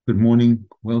Good morning.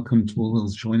 Welcome to all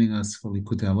those joining us for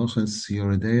Likutey Halakhos,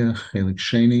 Yoreh, Deah,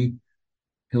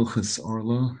 Hilkhos,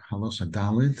 Orlah, Halakha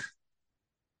Daled.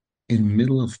 In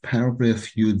middle of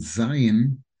paragraph Yud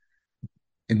Zayin,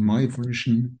 in my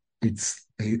version, it's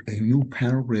a new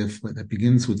paragraph that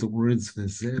begins with the words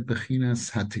V'zeh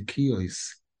bechinas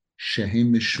hatikiyos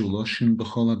shehem mishuloshin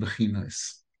b'chol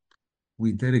bechinas.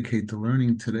 We dedicate the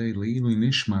learning today Le'ilu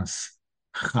Nishmas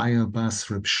Chaya Bas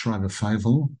Reb Shraga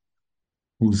Feivel,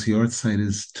 whose yahrzeit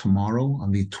is tomorrow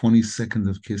on the 22nd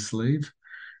of Kislev,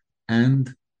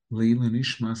 and Leila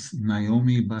Nishmas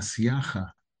Naomi Bas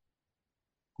Yacha,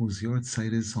 whose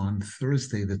yahrzeit is on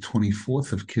Thursday, the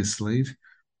 24th of Kislev.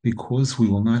 Because we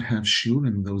will not have shiur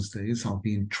in those days, I'll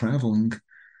be traveling.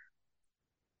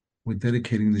 We're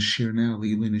dedicating the shiur now,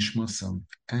 Leila Nishmasam,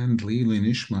 and Leila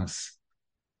Nishmas,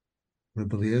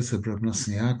 Rebbe Eliezer, Rebbe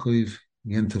Nosson Yaakov,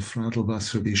 Yente Fradl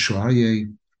Bas Rebbe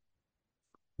Shuaryeh,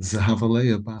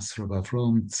 Zahavaleya Bas Reb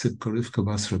Avrom, Tzipka Rivka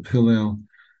Bas Reb Hillel,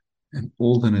 and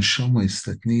all the neshamas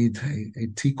that need a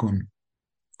tikkun,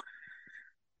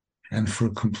 and for a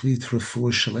complete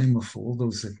refuah shalema for all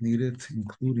those that need it,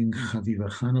 including Chaviva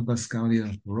Chana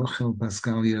Baskalia, Rochel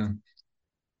Baskalia,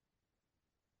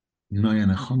 Noya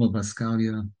Nechama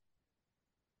Baskalia,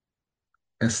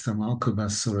 Esther Malka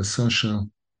Bas Sorasosha,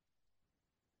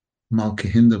 Malka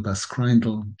Hinda Bas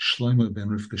Kreindl, Shlomo ben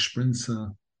Rivka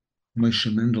Sprinza,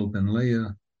 Moshe Mendel ben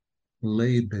Leah,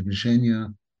 Leah ben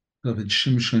Zhenya, David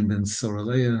Shimshon ben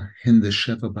Soraleah, Hinda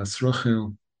Sheva Bas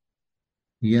Rochel,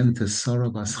 Yente Sara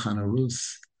Bas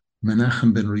Chanarus,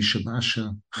 Menachem ben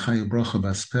Rishabasha, Chaya Bracha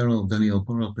Bas Perel, Daniel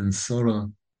Baruch ben Sora,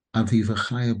 Aviva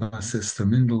Chaya Bas Esther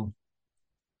Mindel,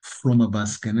 Fruma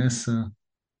Bas Genesa,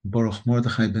 Baruch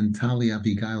Mordechai ben Tali,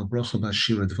 Abigail Bracha Bas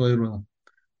Shira Dvoira,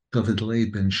 David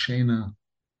Leib ben Shena,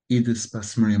 Idis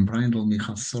Bas Miriam Brindel,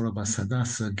 Michal Sora Bas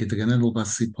Hadassah, Gitaganedel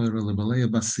Bas Sipoira, Lebeleya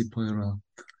Bas Sipoira,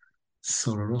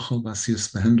 Sora Rochel Bas Yus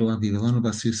Behendel, Avivilana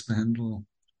Bas Yus Behendel,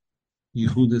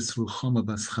 Yehudis Ruchama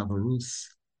Bas Chavarus,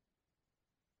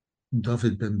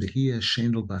 David ben Deah,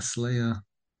 Shendel Bas Leah,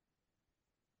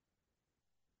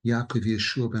 Yaakov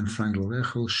Yeshua ben Frangel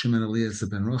Rechel, Shimon Eliezer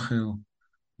ben Rochel,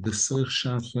 Besoich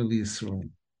Shachar Yisrael.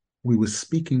 We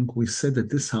said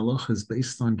that this halakha is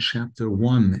based on chapter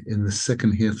 1 in the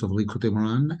second half of Likutey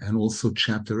Moran and also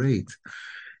chapter 8.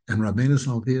 And Rabbeinu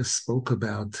Zaldiah spoke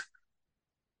about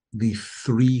the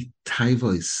three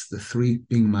taivos, the three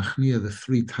being machnia, the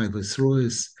three taivos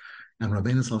rois, and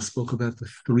Rabbeinu Zal spoke about the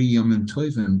three yomim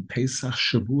tovim, Pesach,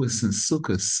 Shavuos, and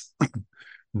Sukkos,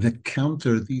 that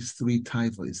counter these three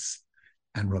taivos.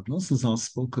 And Rabbi Nosson Zal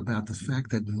spoke about the fact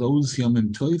that those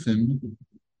yomim tovim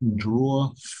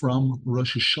draw from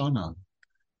Rosh Hashanah.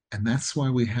 And that's why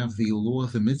we have the law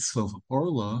of the mitzvah of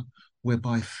Orlah,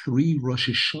 whereby 3 Rosh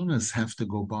Hashanahs have to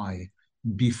go by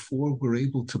before we're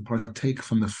able to partake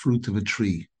from the fruit of a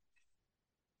tree.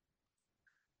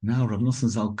 Now Rav Nosson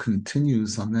Zal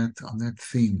continues on that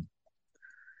theme.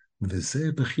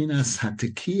 V'zeh bechinas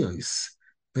hatekiyos.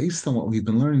 Based on what we've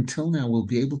been learning till now, we'll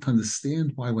be able to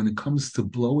understand why when it comes to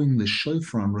blowing the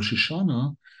shofar on Rosh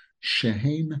Hashanah,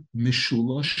 shehem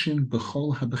mishuloshin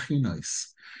b'chol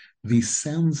habechinos. The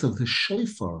sounds of the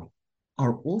shofar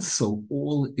are also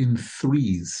all in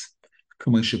threes.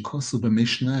 As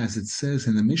it says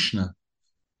in the Mishnah,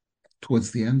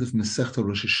 towards the end of Masechta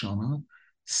Rosh Hashanah,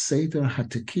 Seder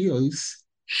Hatekiyos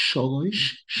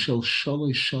Sholosh Shel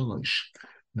Sholosh Sholosh,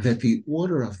 that the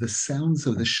order of the sounds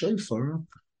of the shofar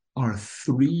are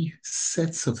 3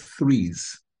 sets of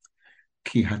threes.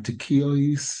 Ki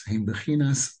Hatekiyos Heim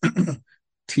Bechinas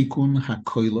Tikun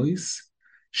HaKoilos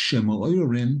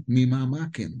Shemo'orin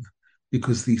Mimamakin,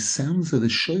 because the sounds of the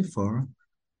shofar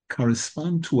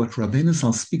correspond to what Rabbeinu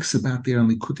Zal speaks about there in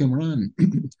Likutey Moran,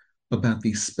 about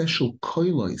the special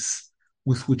koilos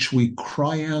with which we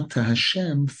cry out to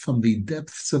Hashem from the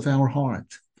depths of our heart.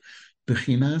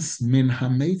 Bechinas min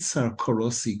hametzar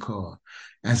korosika,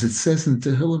 as it says in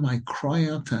Tehillim, I cry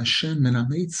out to Hashem min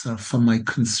hametzar, from my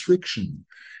constriction,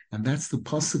 and that's the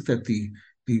pasuk that the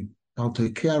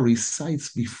Baltoikea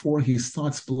recites before he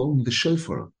starts blowing the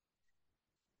shofar.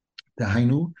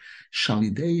 Dahainu,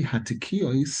 shalidei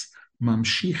hatikiyos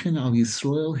mamshichin al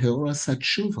Yisrael heoras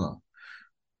hatshuva.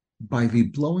 By the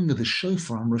blowing of the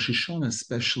shofar on Rosh Hashanah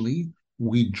especially,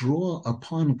 we draw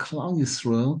upon Klal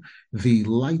Yisrael the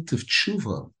light of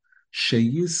tshuva.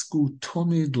 Sheyizku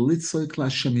tomid litzoik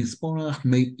l'Hashem Yisborach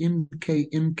me imke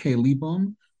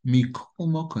libam mikol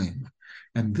mokoim.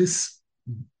 And this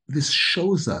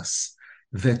shows us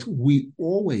that we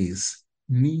always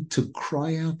need to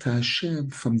cry out to Hashem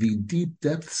from the deep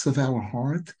depths of our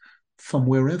heart, from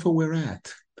wherever we're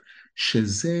at.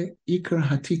 Sheze Iker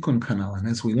Hatikun Kanal. And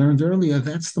as we learned earlier,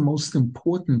 that's the most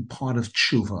important part of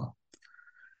tshuva.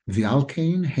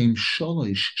 V'alkein heim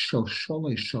sholish shel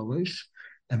sholish sholish,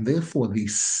 and therefore the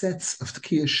sets of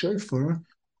Tekiah Shofar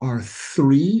are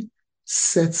 3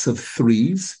 sets of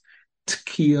 3s: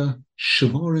 Tekiah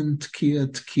Shavorim Tekiah,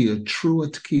 Tekiah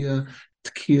Trua Tekiah,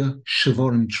 Tekiah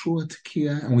Shavorim Trua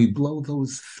Tekiah, and we blow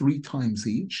those 3 times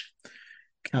each.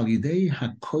 Kalidei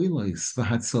hakoilos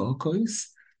v'hatzaokos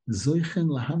zoichen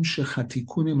lahamshech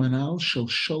hatikunim anal shel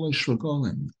sholish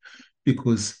regolim.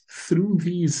 Because through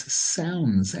these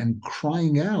sounds and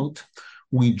crying out,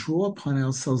 we draw upon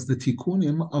ourselves the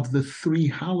tikkunim of the 3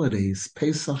 holidays,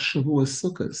 Pesach, Shavuos,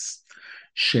 Sukkot,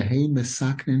 Shehei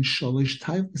Mesaknin Sholish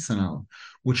Taivos Anal,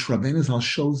 which Rabbeinu Zal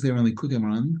shows there in Likutey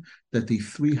that the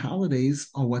 3 holidays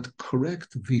are what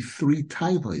correct the 3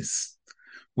 taivos.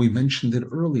 We mentioned it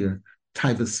earlier.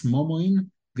 Taivos Momoin,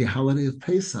 the holiday of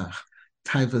Pesach.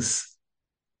 Taivos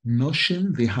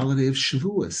Noshim, the holiday of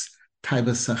Shavuos.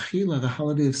 Taivos Achila, the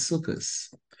holiday of Sukkot.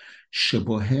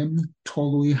 Shebohem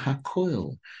Tolui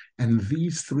HaKoil. And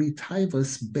these 3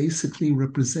 taivos basically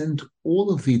represent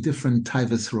all of the different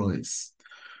taivos rois.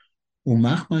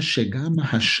 Umachma shegam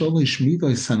hasholish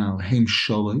midois hanal heim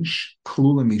sholish,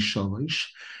 klula misholish.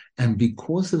 And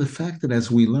because of the fact that, as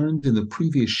we learned in the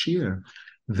previous year,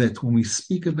 that when we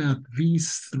speak about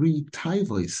these 3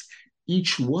 taivos,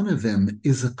 each one of them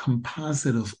is a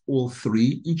composite of all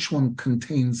 3. Each one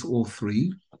contains all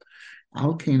 3.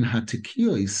 Alkein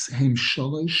hatikiyos heim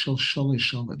sholish shel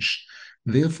sholish sholish.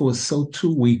 Therefore, so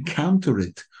too we counter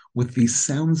it with the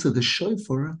sounds of the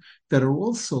shofar that are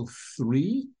also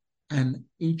 3, and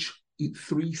each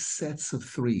 3 sets of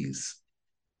 3s.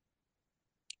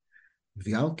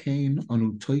 V'alkein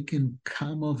anu toikin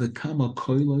kama v'kama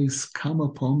koilos kama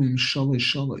pomim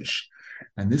sholish sholish.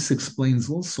 And this explains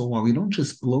also why we don't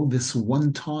just blow this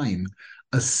one time,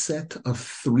 a set of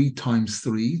 3 times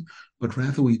 3, but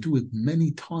rather we do it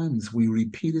many times. We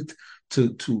repeat it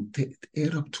to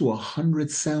add up to 100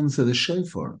 sounds of the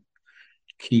shofar.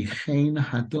 Ki chein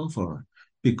hadovar,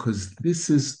 because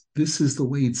this is the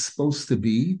way it's supposed to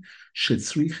be.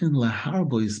 Shetzrichin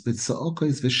laharbois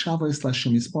b'tzaokos v'shavos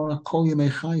l'Hashem yisborach kol yemei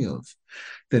chayav.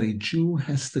 That a Jew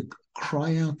has to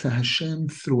cry out to Hashem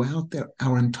throughout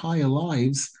our entire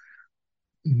lives,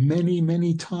 many,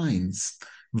 many times.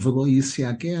 V'lo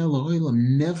yisyageh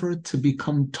l'olam, never to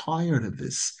become tired of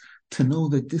this, to know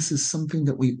that this is something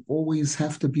that we always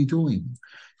have to be doing.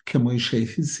 As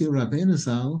Rabbeinu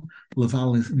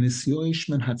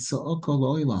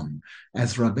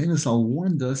Zal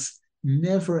warned us,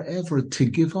 never ever to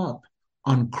give up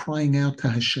on crying out to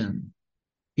Hashem.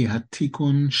 Because,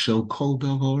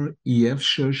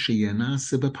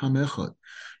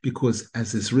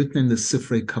 as is written in the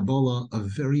Sifrei Kabbalah, a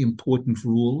very important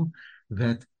rule,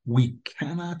 that we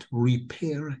cannot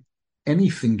repair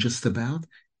anything just about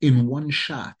in one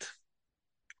shot.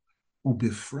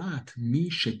 Ubifrat mi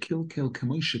shekilkel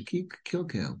k'mo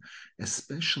shekilkel,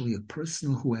 especially a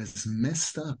person who has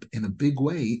messed up in a big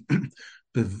way.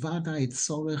 Bevadai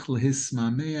tzorech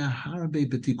lehismamea harbe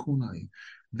betikunai.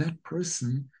 That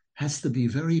person has to be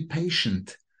very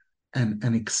patient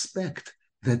and expect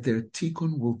that their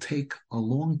tikkun will take a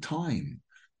long time.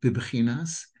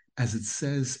 Bibchinas, as it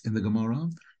says in the Gemara,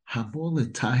 Habol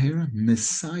tahir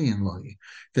misayin loy,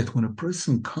 that when a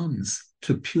person comes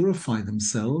to purify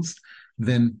themselves,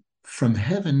 then from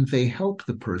heaven they help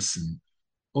the person.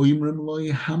 Oimrim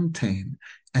loy hamtein,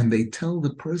 and they tell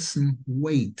the person,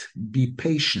 wait, be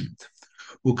patient.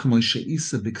 U'k'moshe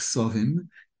isa b'ksovim,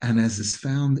 and as is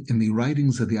found in the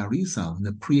writings of the Arizal, in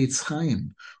the Pri Etz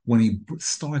Chaim, when he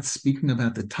starts speaking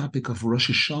about the topic of Rosh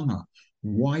Hashanah,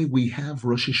 why we have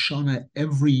Rosh Hashanah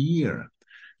every year,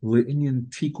 Le'inyan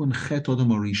Tikun Chet Odom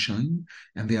Harishon,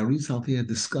 and the Arizal there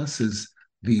discusses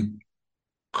the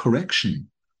correction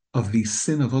of the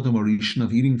sin of Odom Harishon,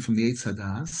 of eating from the Eitz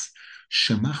Hadas,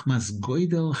 Shemachmas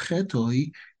Goydel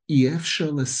Chetoi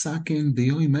Iefsher Lesaken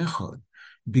B'yoim Echad.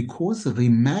 Because of the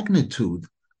magnitude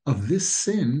of this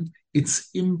sin, it's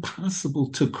impossible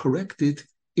to correct it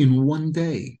in one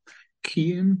day.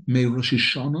 Kiyim me Rosh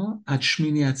Hashanah at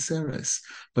Shmini Atzeres.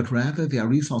 But rather, the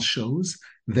Arizal shows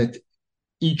that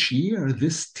each year,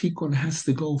 this tikkun has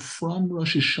to go from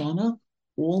Rosh Hashanah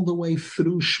all the way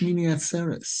through Shmini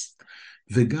Atzeres.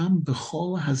 V'gam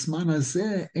b'chol hazman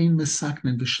hazeh ein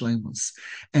mesaknen b'shleimus.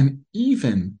 And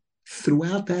even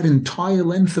throughout that entire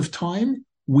length of time,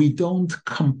 we don't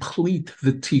complete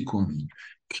the tikkun.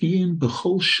 Kiyin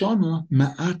b'chol shana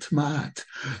ma'at ma'at.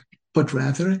 But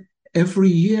rather, every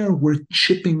year we're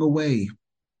chipping away.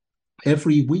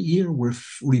 Every year we're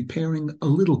repairing a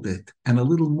little bit and a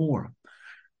little more.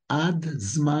 Ad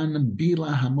zman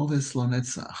bila hamoves lo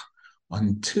netzach,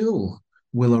 until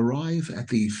we'll arrive at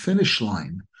the finish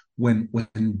line when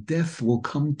death will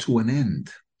come to an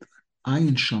end.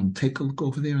 Ayin Sham, take a look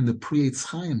over there in the Pri Eitz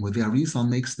Chaim, where the Arizal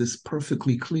makes this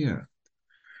perfectly clear.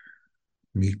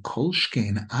 Mikol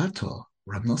Shkein Ato,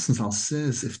 Rav Nosson Zal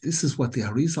says, if this is what the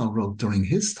Arizal wrote during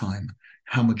his time,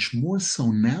 how much more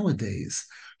so nowadays?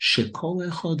 Shekol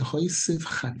echad hoisiv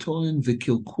chatoin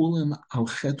v'kilkulim al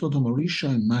chetod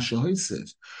ha'marisha masha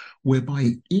hoisiv,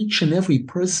 whereby each and every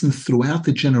person throughout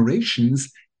the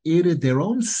generations added their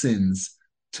own sins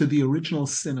to the original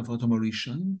sin of Adam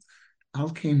Rishon.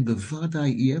 Al kain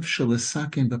bevadai yefshel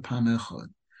lesaken b'pam echad.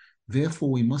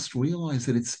 Therefore, we must realize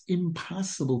that it's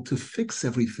impossible to fix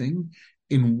everything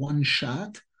in one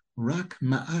shot, rak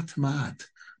ma'at ma'at,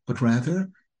 but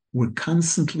rather we're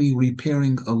constantly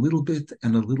repairing a little bit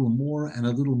and a little more and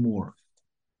a little more.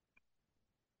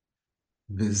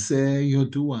 V'zeh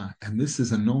yodua, and this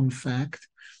is a known fact,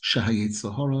 shahayetz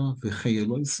hara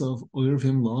v'cheyeloisav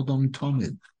oirvim la'adam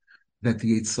tamid, that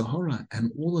the Yetzer Hara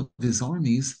and all of his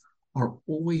armies are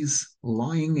always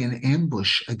lying in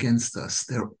ambush against us.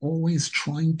 They're always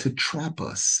trying to trap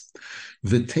us.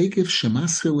 And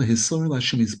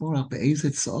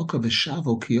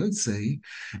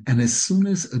as soon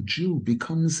as a Jew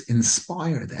becomes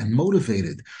inspired and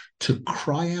motivated to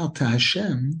cry out to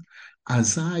Hashem, the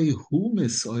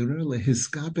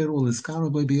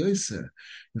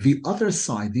other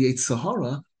side, the Yetzer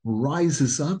Hara,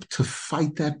 rises up to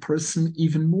fight that person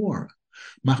even more.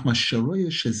 Because the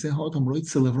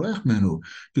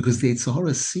Yetzer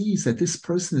Hara sees that this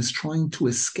person is trying to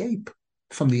escape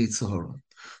from the Yetzer Hara.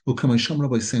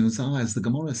 As the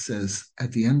Gemara says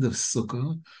at the end of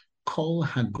Sukkah, Kol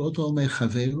hagodol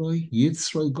mechaveroi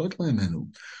yitzroi godlo menu.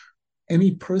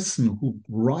 Any person who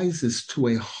rises to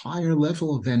a higher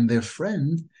level than their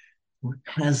friend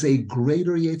has a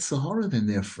greater Yetzer Hara than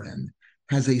their friend,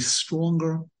 has a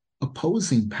stronger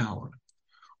opposing power.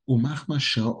 And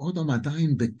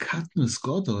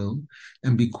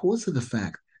because of the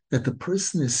fact that the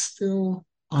person is still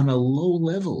on a low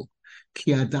level,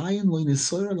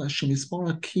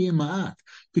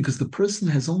 because the person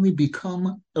has only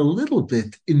become a little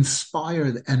bit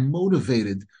inspired and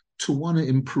motivated to want to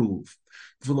improve.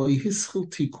 And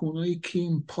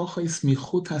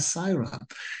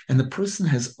the person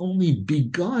has only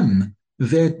begun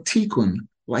their tikkun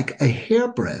like a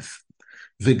hairbreadth.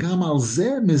 And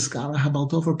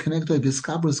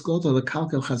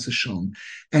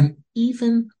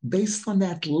even based on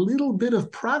that little bit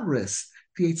of progress,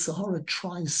 the Yetzer Hara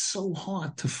tries so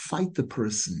hard to fight the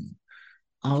person.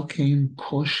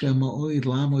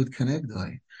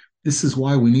 This is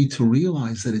why we need to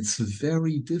realize that it's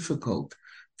very difficult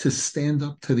to stand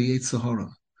up to the Yetzer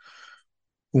Hara.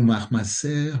 And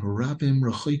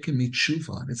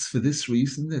it's for this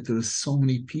reason that there are so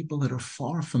many people that are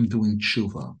far from doing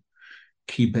tshuva.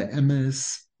 Ki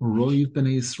be'emes roiv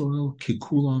b'nei Yisrael ki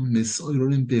kulam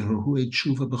misoirim be'harhuei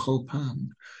tshuva b'chol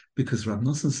pam. Because Rav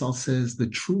Nosson Zal says the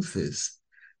truth is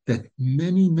that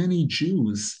many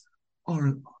Jews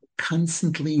are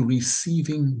constantly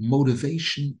receiving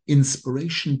motivation,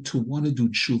 inspiration to want to do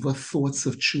tshuva, thoughts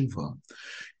of tshuva.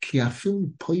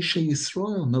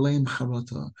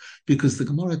 Because the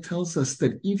Gemara tells us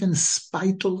that even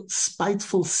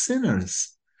spiteful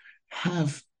sinners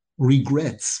have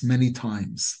regrets many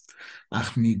times.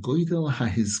 But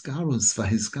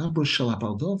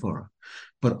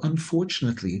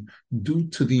unfortunately, due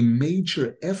to the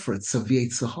major efforts of the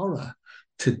Yetzer Hara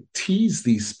to tease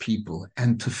these people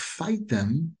and to fight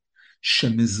them,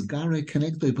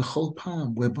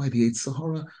 whereby the Yetzer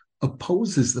Hara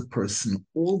opposes the person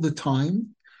all the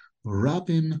time,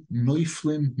 Rabim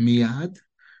Noiflim Miad,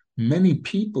 many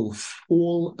people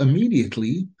fall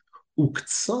immediately, and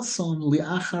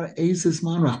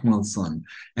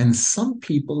some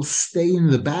people stay in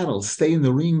the battle, stay in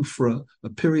the ring for a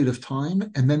period of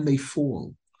time, and then they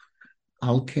fall.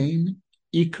 Alkain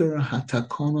Iker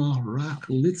Hatakona Rak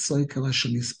Litzoy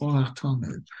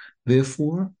Tamed.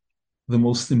 Therefore, the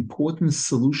most important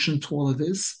solution to all of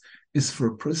this is for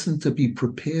a person to be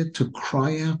prepared to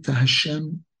cry out to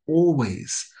Hashem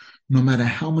always, no matter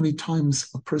how many times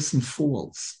a person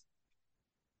falls.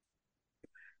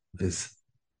 This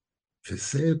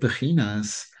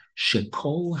bechinas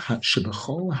shebechol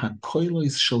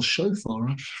hakoilos shel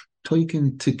shofar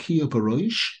toiken tekiya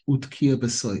baroish utkiya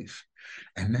besoif.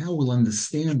 And now we'll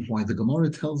understand why the Gemara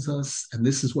tells us, and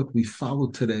this is what we follow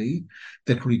today,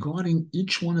 that regarding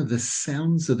each one of the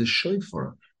sounds of the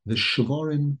shofar, the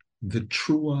shvarim, the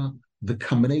trua, the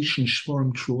combination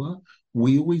shvarim trua,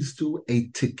 we always do a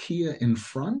tekiya in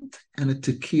front and a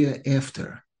tekiya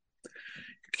after.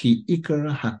 Ki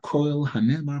ikar hakoil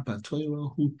hanemar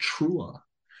batoira hu trua.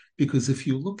 Because if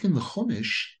you look in the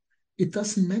Chumash, it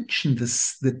doesn't mention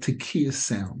this, the tekiah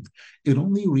sound. It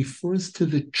only refers to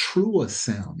the trua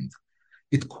sound.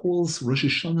 It calls Rosh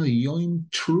Hashanah Yom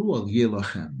Trua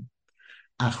Yelachem.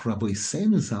 Ach Rabbi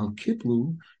Seinazal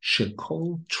Kiblu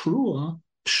Shekol Trua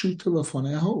Pshuta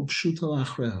Lefoneha Pshuta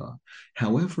Lachreha.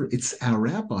 However, it's our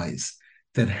rabbis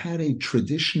that had a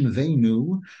tradition. They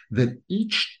knew that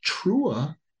each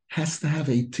Trua has to have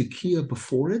a tekiah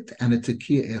before it and a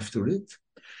tekiah after it.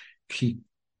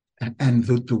 And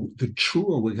the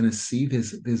trua we're going to see there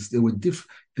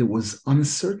was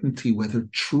uncertainty whether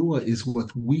trua is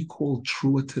what we call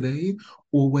trua today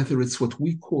or whether it's what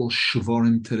we call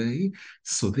shvarim today.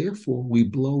 So therefore we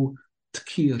blow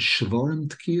tekiah shvarim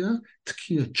tekiah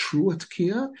trua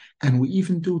tekiah, and we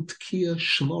even do tekiah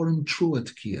shvarim trua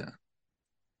tekiah.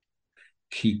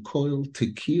 Ki koil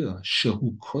tekiah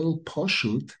shehu koil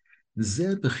poshut.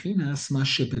 זה בחינת מה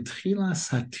שבתחילת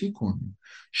התיקון,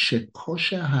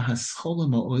 שכושר ההסחול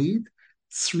המועיד,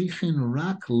 צריכים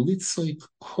רק ליצוק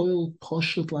כל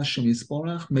פשוט לשם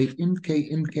יסבורך,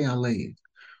 מעמקי הלב.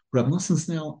 Rab Nosson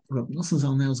now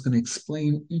is going to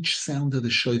explain each sound of the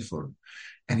shofar.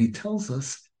 And he tells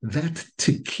us that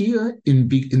tekiah in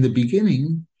the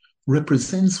beginning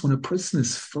represents when a person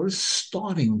is first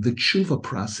starting the tshuva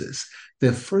process.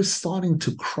 They're first starting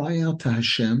to cry out to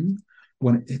Hashem.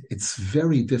 When it's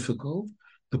very difficult,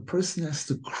 the person has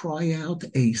to cry out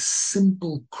a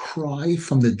simple cry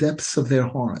from the depths of their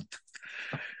heart.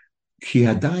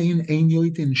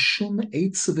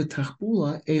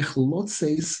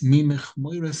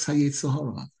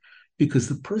 Because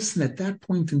the person at that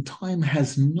point in time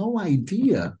has no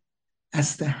idea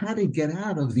as to how to get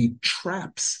out of the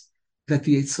traps that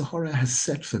the Yetzer Hara has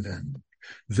set for them.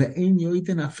 And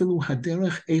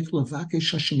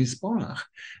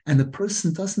the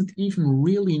person doesn't even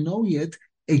really know yet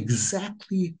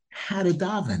exactly how to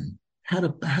daven, how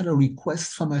to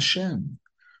request from Hashem.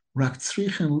 And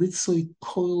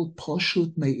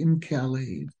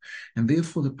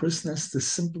therefore the person has to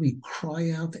simply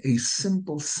cry out a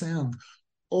simple sound,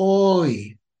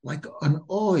 oi, like an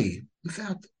oi,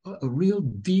 without a real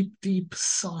deep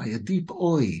sigh, a deep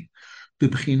oi. As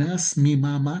it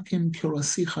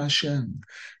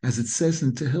says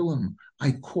in Tehillim,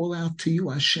 I call out to you,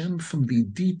 Hashem, from the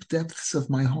deep depths of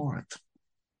my heart.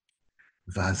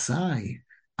 And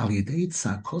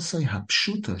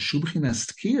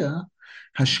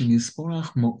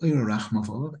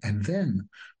then,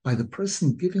 by the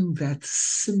person giving that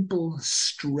simple,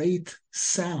 straight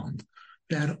sound,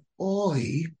 that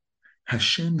oi,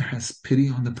 Hashem has pity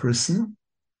on the person.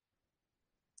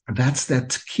 That's that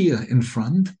tekiah in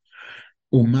front.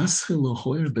 And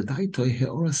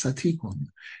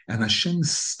Hashem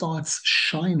starts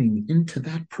shining into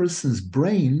that person's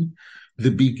brain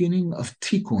the beginning of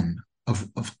tikkun,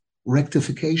 of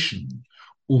rectification.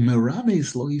 And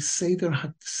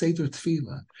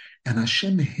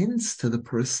Hashem hints to the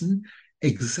person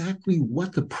exactly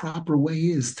what the proper way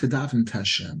is to daven to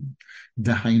Hashem.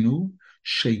 Dahainu,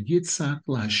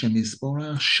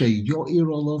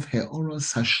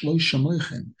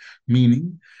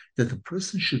 meaning that the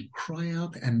person should cry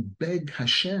out and beg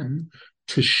Hashem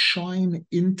to shine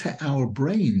into our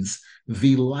brains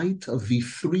the light of the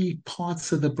three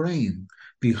parts of the brain,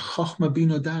 the Chochma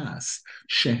Bina Das,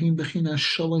 Shehem Bechina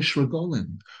Sholosh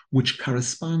Regolim, which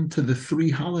correspond to the three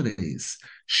holidays,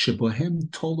 Shebohem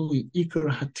Tolui Ikar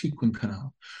HaTikun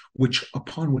Kanal,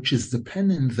 upon which is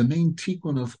dependent the main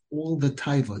tikkun of all the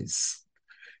taivos.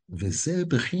 V'zeh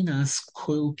Bechinas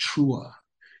Koil Trua.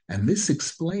 And this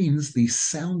explains the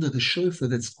sound of the shofar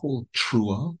that's called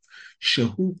Trua,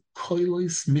 Shehu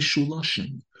Koilos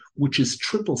Mishulashim, which is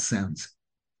triple sounds.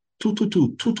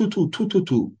 Tu-tu-tu, tu-tu-tu,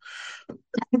 tu-tu-tu.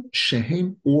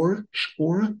 Shehem or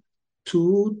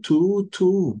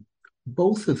tu-tu-tu.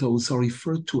 Both of those are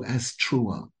referred to as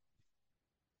Trua.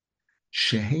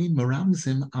 Shehem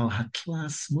Maramzim al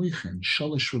Hatlas Moichen,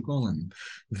 Sholosh Regolim.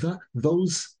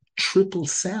 Those triple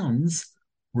sounds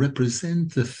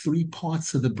represent the three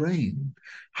parts of the brain.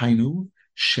 Hainu,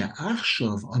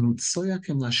 she'achshav anu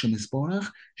tzoyakim l'Hashem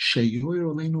yisborach, she'yoyer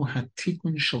oleinu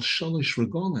hatikun shel sholosh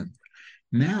regolim.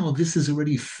 Now this is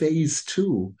already phase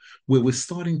 2, where we're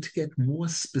starting to get more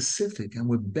specific, and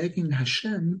we're begging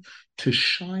Hashem to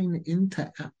shine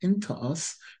into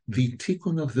us the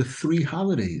tikkun of the three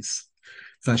holidays.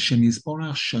 Vashem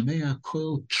Yisborach Shamea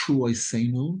Kol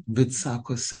Truoseinu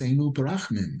V'Tzakoseinu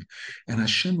Barachmin, and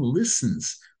Hashem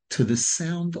listens to the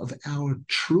sound of our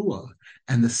trua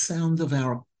and the sound of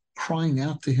our crying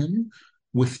out to Him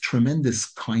with tremendous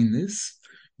kindness.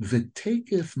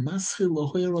 V'tekef maschil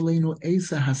lohoyer aleinu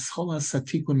eza haschola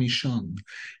satikun mishon.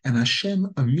 And Hashem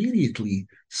immediately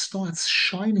starts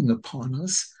shining upon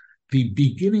us the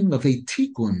beginning of a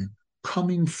tikkun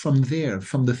coming from there,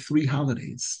 from the 3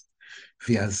 holidays.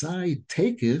 V'azai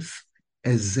tekef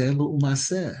ezel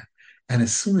umaseh. And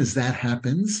as soon as that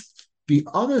happens, the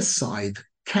other side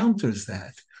counters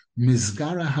that.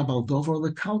 Mizgara habaldover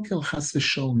lekalkel chas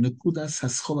v'shol nekudas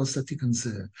hascholas satikun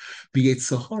zeh. The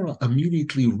Yetzer Hara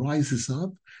immediately rises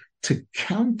up to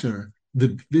counter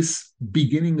this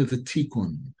beginning of the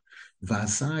tikkun.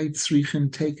 V'azai tzrichin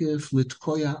tekef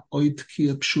litkoya oid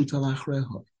tkiya pshuta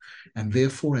lachreha. And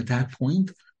therefore, at that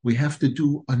point, we have to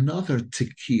do another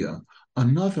tikkiyah,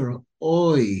 another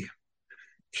oi.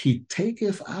 Ki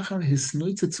tekef achar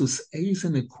hisnoitzetzus eize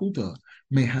nekuda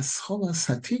mehascholas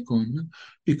hatikun,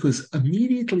 because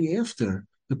immediately after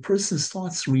the person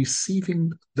starts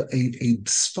receiving a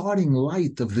starting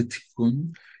light of the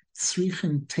tikkun,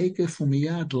 tzrichen tekef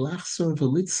umiyad lachzor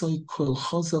v'litzoi kol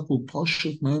chazak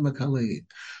u'poshut ma'omek halei.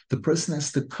 The person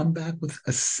has to come back with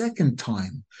a second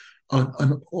time,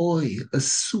 an oi, a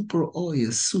super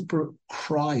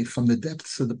cry from the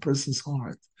depths of the person's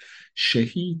heart.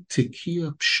 Shehi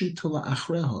tekiya pshuta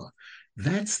la'achreha.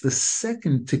 That's the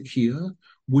second tekiya,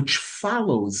 which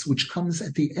follows, which comes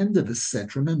at the end of the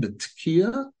set. Remember,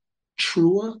 tekiya,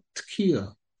 trua,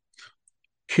 tekiya.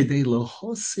 Kedei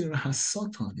lohosir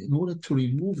hasatan, in order to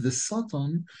remove the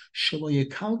satan, shelo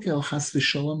yekalkel chas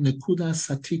v'shalom nekudas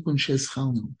hatikun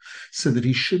she'eschalnu, so that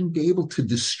he shouldn't be able to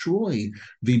destroy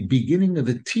the beginning of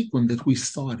the tikkun that we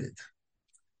started.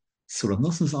 So Rav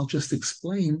Nosson Zal just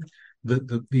explained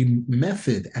the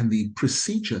method and the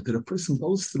procedure that a person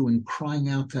goes through in crying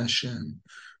out to Hashem.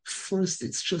 First,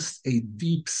 it's just a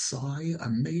deep sigh, a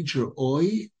major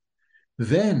oi.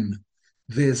 Then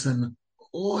there's an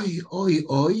oi, oi,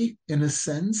 oi, in a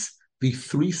sense, the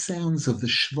 3 sounds of the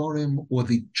shvarim or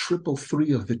the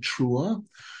 333 of the trua,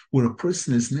 where a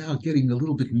person is now getting a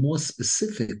little bit more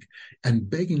specific and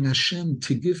begging Hashem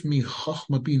to give me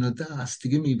chokhmah bina das, to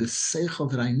give me the seichel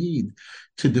that I need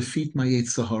to defeat my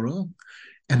Yetzer Hara.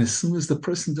 And as soon as the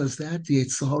person does that, the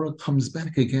Yetzer Hara comes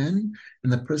back again,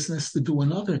 and the person has to do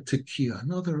another tekiah,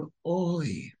 another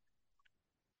oi.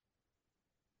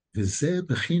 And this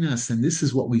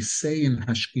is what we say in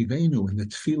Hashkivenu, in the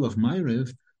Tefillah of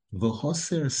Ma'ariv,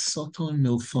 V'hoser soton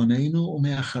milfonenu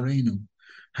umeacharenu.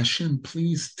 Hashem,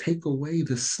 please take away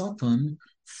the satan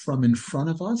from in front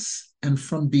of us and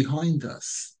from behind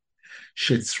us.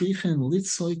 Shetzrichen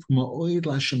litzoik ma'oid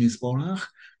l'Hashem Yisborach,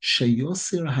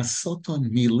 sheyosir hasoton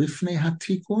milifnei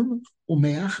hatikun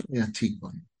umeachrei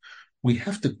hatikun. We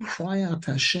have to cry out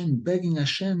to Hashem, begging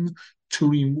Hashem to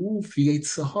remove the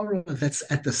Yetzer Hara that's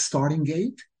at the starting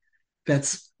gate,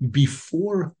 that's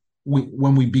before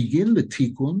when we begin the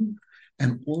tikkun,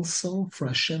 and also for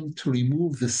Hashem to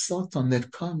remove the satan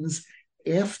that comes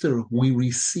after we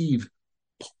receive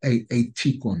a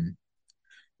tikkun.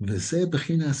 This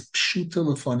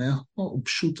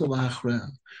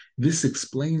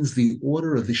explains the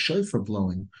order of the shofar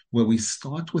blowing, where we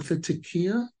start with the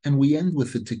tekiah and we end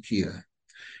with the tekiah.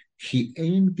 Ki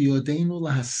ein biyodeinu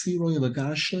lahasiroi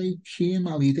lagarshay kim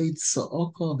al yidei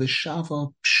tza'oka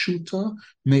v'shava pshuta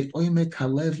me'oimek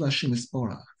halev l'Hashem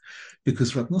Yisborach.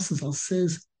 Because Rav Nosson Zal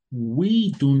says,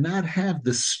 we do not have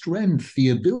the strength, the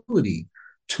ability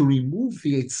to remove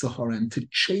the Yetzer Hara and to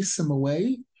chase him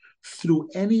away through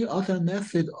any other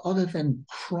method other than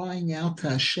crying out to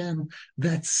Hashem,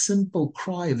 that simple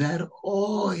cry, that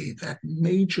oi, that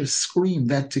major scream,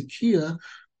 that tekiah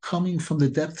coming from the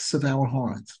depths of our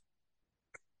heart.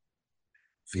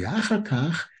 V'achar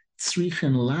kach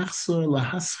tzrichen lachzor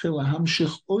lahaschil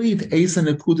lahamshich oid eza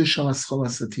nekuda shel haschol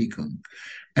hasatikun.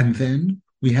 And then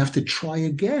we have to try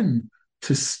again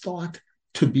to start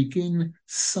to begin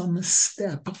some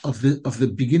step of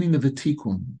the beginning of the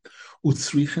tikkun.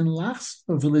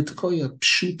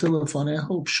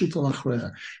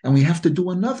 And we have to do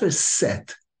another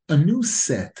set, a new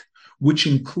set, which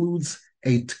includes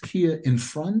a tekiah in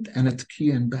front and a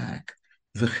tekiah in back.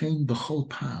 V'chein b'chol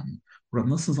pam. Rav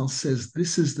Nosson Zal says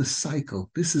this is the cycle.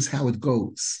 This is how it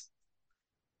goes.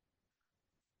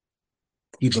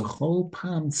 B'chol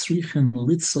pam tzrichen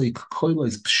litzoik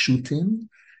koilos pshutim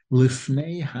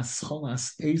lifnei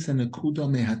hascholas eize nekuda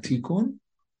mehatikun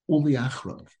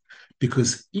uliachrov.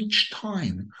 Because each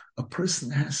time a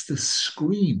person has to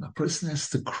scream, a person has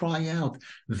to cry out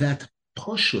that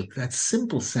poshut, that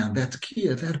simple sound, that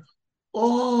tekiah, that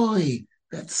oi,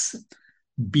 that's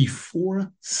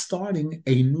before starting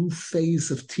a new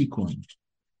phase of tikkun.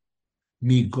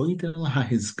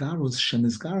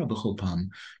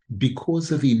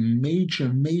 because of the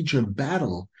major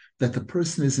battle that the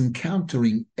person is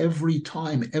encountering every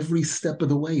time, every step of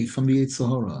the way from the Yetzer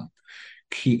Hara.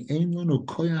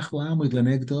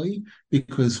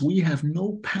 Because we have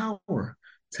no power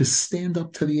to stand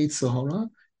up to the Yetzer Hara,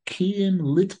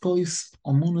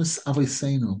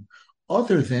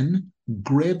 other than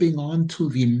grabbing onto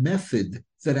the method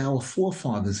that our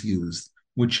forefathers used,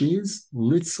 which is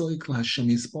litzoik l'Hashem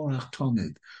yisborach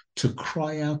tamid, to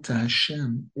cry out to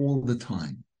Hashem all the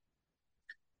time.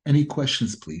 Any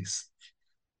questions, please?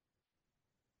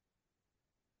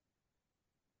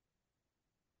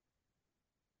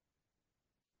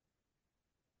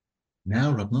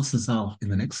 Now, Rav Nosson Zal, in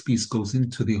the next piece, goes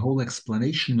into the whole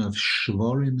explanation of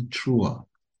Shvarim Trua.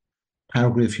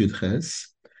 Paragraph Yudches.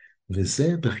 Based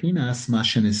on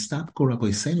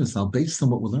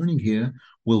what we're learning here,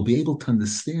 we'll be able to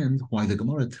understand why the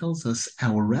Gemara tells us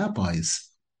our rabbis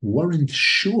weren't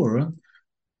sure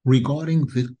regarding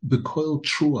the koil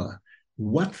trua,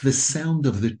 what the sound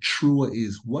of the trua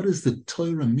is. What does the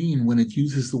Torah mean when it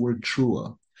uses the word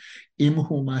trua?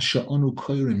 Imhu masha'anu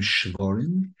koirim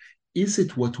shvarim. Is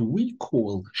it what we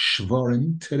call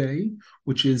shvarim today,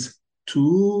 which is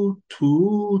tu,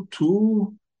 tu,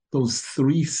 tu, those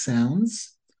three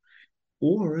sounds,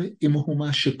 or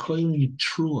imhumasha koirim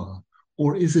trua,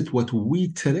 or is it what we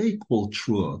today call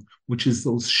trua, which is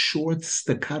those short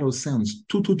staccato sounds,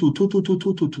 tu tu tu tu tu tu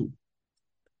tu tu tu.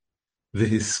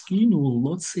 V'hiskinu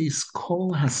lotzeis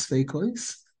kol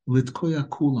hasfekois litkoya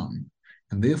kulam,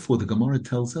 and therefore the Gemara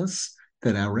tells us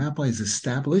that our rabbis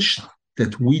established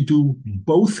that we do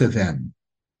both of them.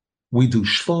 We do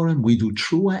shvarim, we do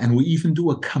trua, and we even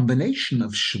do a combination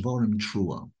of shvarim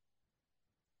trua.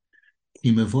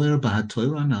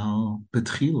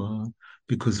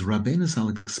 Because Rabbeinu Zal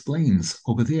explains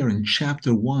over there in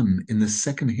chapter 1, in the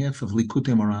second half of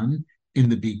Likutey Moran, in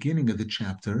the beginning of the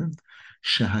chapter,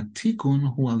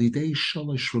 Shahatikun hu alidei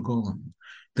shalosh regolim,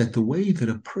 that the way that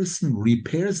a person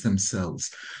repairs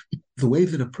themselves, the way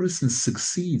that a person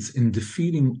succeeds in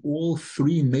defeating all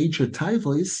three major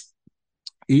taivos,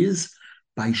 is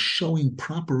by showing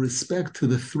proper respect to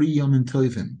the three Yom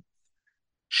Tovim.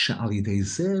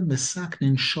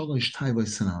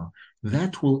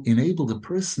 That will enable the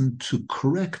person to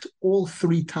correct all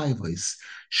three taivos,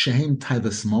 shehem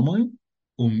taivos momoy,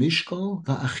 umishkol,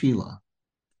 va'achila.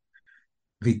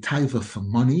 The taiva for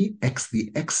money,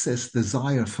 the excess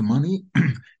desire for money,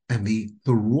 and the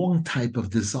wrong type of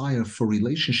desire for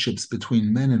relationships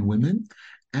between men and women,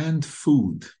 and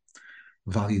food.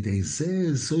 Validei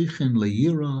zeh zoichen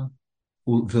le'yira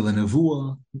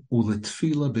v'lenevua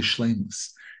u'letfila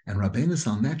b'shleimus. And Rabbeinu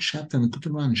Zal in that chapter in the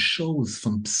Quran shows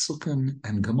from Psukim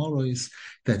and Gemaros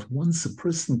that once a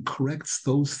person corrects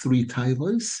those three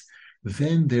taivos,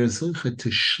 then there's zoicha to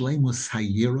shleimus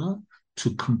hayira,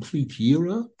 to complete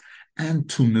yira, and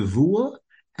to nevuah,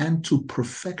 and to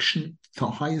perfection, to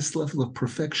highest level of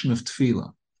perfection of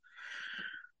tefillah.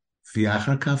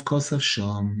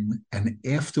 And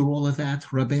after all of that,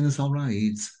 Rabbeinu Zal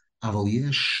writes, Aval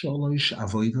yesh sholosh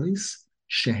avodos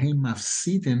shehem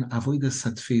mafsidin avodas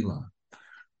hatfila.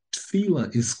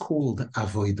 Tefillah is called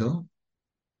avodah,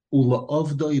 ula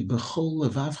avdoi b'chol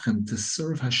levavchem, to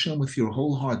serve Hashem with your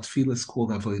whole heart. Tefillah is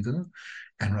called avodah,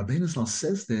 and Rabbeinu Zal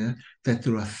says there that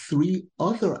there are three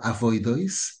other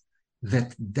avodos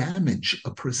that damage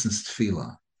a person's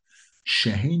tefillah.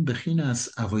 Shehem bechinas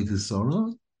avodah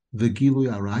zara, v'gilui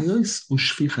arayos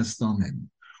u'shfichas damim,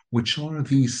 which are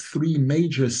these three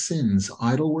major sins: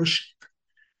 idol worship,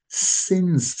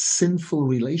 sinful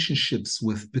relationships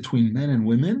between men and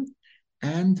women,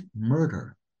 and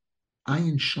murder.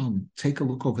 Ayin Sham, take a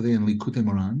look over there in Likutey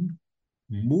Moran.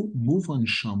 Move on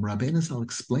Sham. Rabbeinu Zal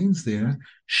explains there,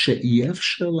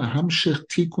 she'iyefshe lahamshech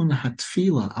tikun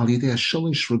hatfila al yidei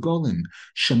sholosh regolim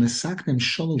shemesaknem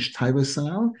sholosh taivos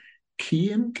sanal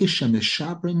kiyim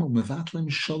kishemeshabrim umevatlim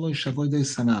sholosh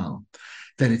avodos sanal.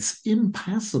 That it's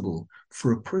impossible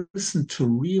for a person to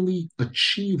really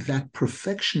achieve that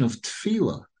perfection of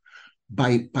tefillah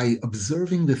by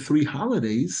observing the three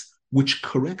holidays, which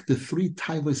correct the three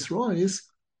taivos rois,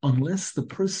 unless the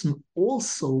person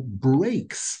also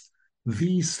breaks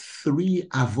these three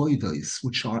avodos,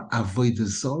 which are avodah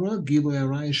zara, gilui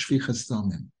arayos, shfichas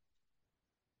damim.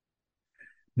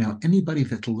 Now, anybody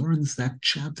that learns that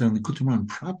chapter in the Likutey Moran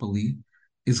properly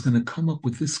is going to come up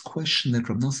with this question that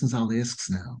Rav Nosson Zal asks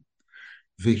now.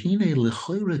 V'hine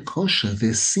lechoire kosha,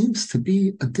 there seems to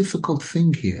be a difficult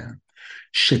thing here.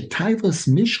 Shetaivos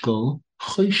mishkol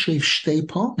choyshev shtei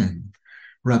panim,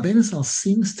 Rabbeinu Zal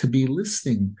seems to be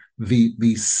listing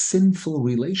the sinful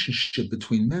relationship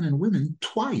between men and women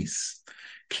twice.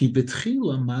 He lists it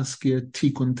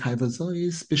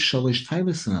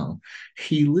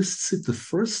the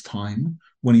first time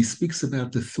when he speaks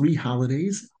about the three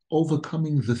holidays,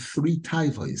 overcoming the three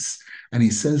taivos. And he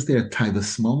says there,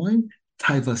 taivas momoin,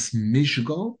 taivas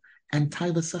mishgol, and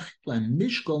taivas achila. And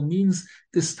mishgol means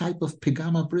this type of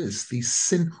pigama bris,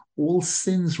 these all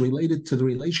sins related to the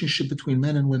relationship between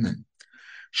men and women.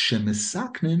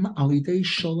 Shemisaknim alidei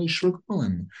sholish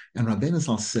regalim. And Rabbeinu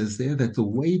Zal says there that the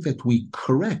way that we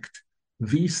correct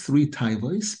these three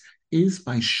taivos is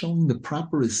by showing the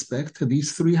proper respect to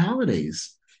these three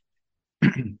holidays.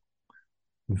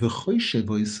 V'choy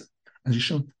as you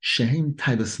show, shehem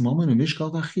taivas momon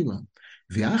u'mishgal v'achila.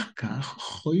 But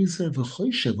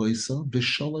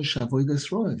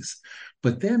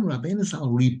then Rabbeinu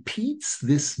Zal repeats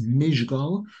this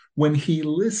mishgal when he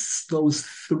lists those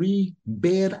three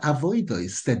bad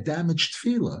avodos that damaged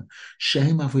tefillah.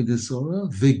 Shehem avodah zorah,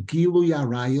 v'gilu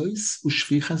yarayos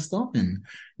u'shvichas damim.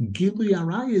 Gilu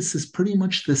yarayos is pretty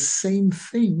much the same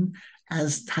thing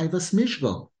as taivas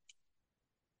mishgal.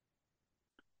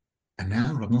 And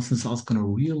now Rabbi Nosson Zal is going to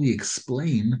really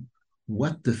explain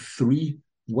what the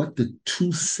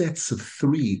two sets of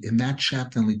three in that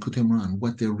chapter in Likutey Moharan,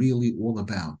 what they're really all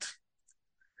about.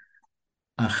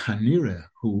 Achanire,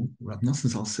 who Rabbi Nosson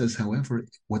Zal says, however,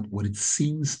 what it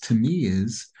seems to me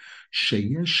is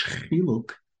sheyesh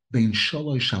chiluk bein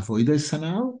sholosh avodos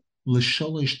hanal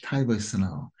l'sholosh taivos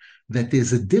hanal, that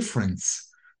there's a difference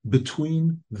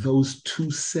between those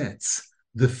two sets,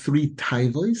 the three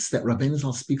taivos that Rabbeinu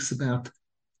Zal speaks about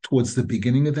towards the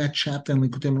beginning of that chapter in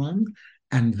Likutey Moharan,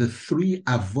 and the three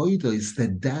avodos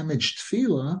that damaged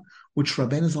tefillah, which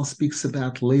Rabbeinu Zal speaks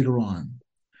about later on.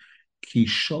 Ki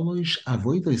sholosh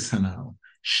avodos hanal,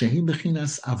 shehi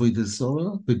bechinas avodah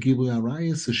zorah, begilu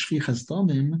arayos u'shvichas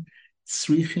damim,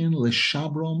 tzrichin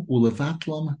leshabrom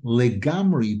ulevatlom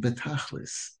legamri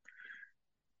betachlis.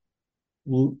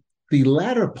 Well, the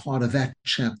latter part of that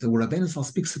chapter, where Rabbeinu Zal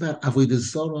speaks about avodah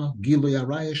zorah, gilu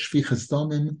arayos, shvichas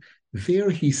damim, there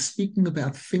he's speaking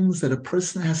about things that a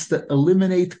person has to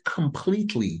eliminate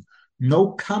completely,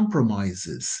 no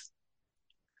compromises.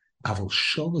 Aval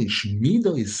sholish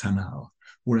midos hanal.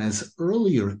 Whereas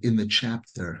earlier in the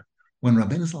chapter, when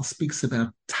Rabbeinu Zal speaks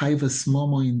about taivas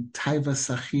momoin, taivas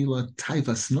achila,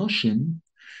 taivas noshim,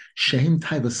 shehem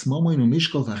taivas momoin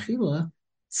umishkol v'achila,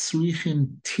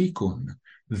 tzrichim tikun.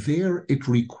 There it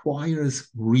requires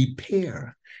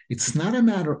repair. It's not a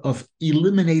matter of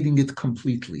eliminating it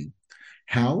completely.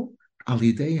 How?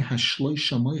 Alidei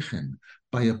hashloisha moichen,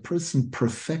 by a person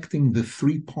perfecting the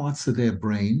three parts of their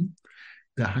brain.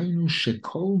 Dahainu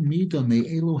shekol mida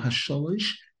me'elu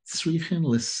hasholosh tzrichin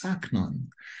lesaknon.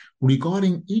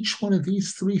 Regarding each one of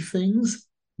these three things,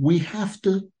 we have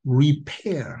to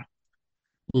repair.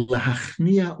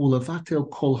 Lahachnia ulavatel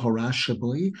kol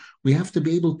harashaboi. We have to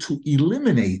be able to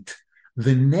eliminate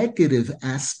the negative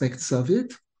aspects of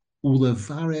it,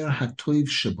 ulevarer hatoiv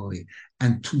shaboy,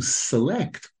 and to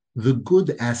select the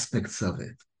good aspects of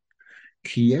it.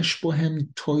 Ki yesh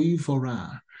bohem toiv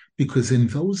ora, because in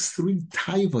those three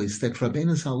taivos that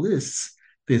Rabbeinu Zal lists,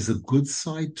 there's a good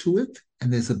side to it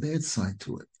and there's a bad side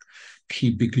to it.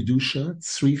 Ki b'kedusha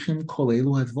tzrichim kol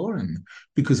elu advorim,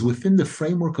 because within the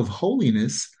framework of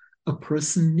holiness, a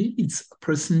person needs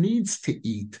to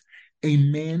eat. A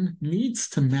man needs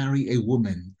to marry a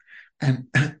woman, and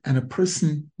a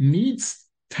person needs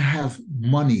to have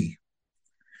money.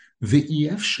 It's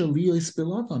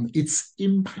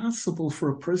impossible for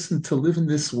a person to live in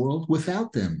this world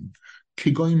without them.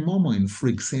 Kigoin momoin, for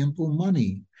example,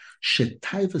 money.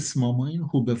 Shetaivas momoin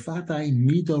hu bevadai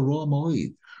mida ro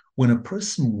moed. When a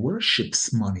person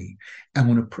worships money, and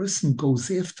when a person goes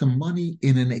after money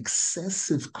in an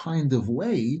excessive kind of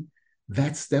way,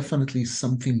 that's definitely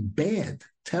something bad,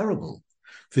 terrible.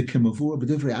 The Kimavur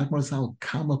B'divrei Admor Zal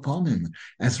come upon him,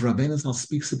 as Rabbeinu Zal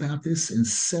speaks about this in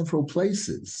several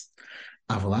places.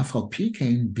 However,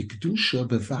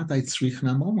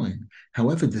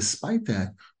 despite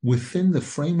that, within the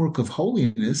framework of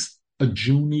holiness, a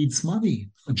Jew needs money.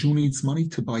 A Jew needs money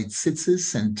to buy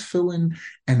tzitzis and tefillin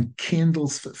and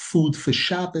candles, for food for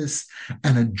Shabbos,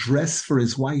 and a dress for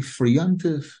his wife for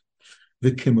Yontif.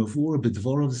 The Kimavur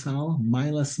B'dvorav Zal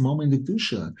Mailas Momen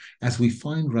Kedusha, as we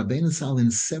find Rabbeinu Zal in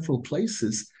several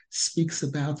places, speaks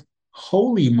about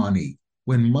holy money,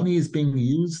 when money is being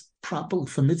used properly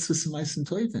for mitzvahs and ma'asim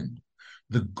tovim.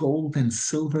 The gold and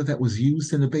silver that was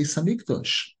used in the Beis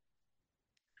Hamikdash.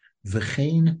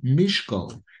 V'chein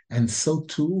mishkol, and so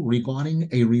too regarding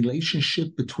a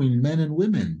relationship between men and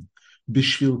women.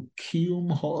 bishvil kiyum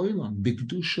ha'olam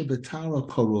bikdusha b'tara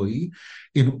karoi,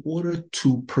 in order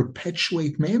to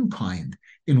perpetuate mankind,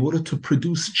 in order to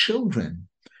produce children.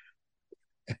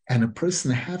 And a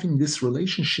person having this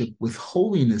relationship with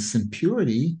holiness and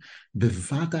purity,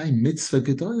 bevadai mitzvah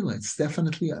gedola, it's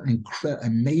definitely a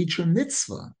major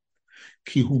mitzvah.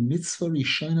 Kihu mitzvah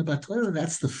rishona b'Torah,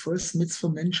 that's the first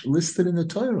mitzvah listed in the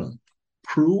Torah,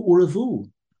 pru uravu,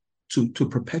 to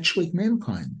perpetuate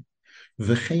mankind.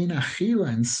 V'chein achila,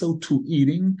 and so to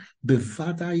eating,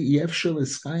 bevadai yevshel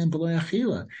eskayim b'lo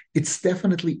achila. It's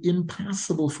definitely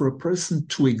impossible for a person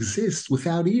to exist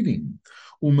without eating.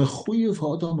 Umechuyev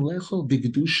ha'adam lechol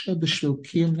b'kedusha b'shvil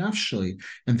kiyum nafshoi,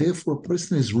 and therefore a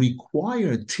person is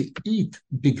required to eat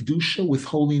b'kedusha, with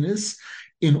holiness,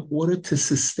 in order to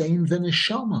sustain the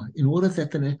neshama, in order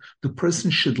that the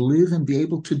person should live and be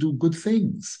able to do good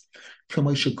things. As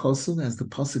the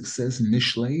pasuk says in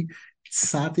Mishlei,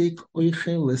 Tzadik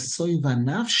oichel lesoy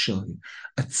vanafshoy.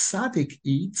 A tzaddik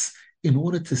eats in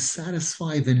order to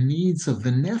satisfy the needs of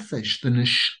the nefesh, the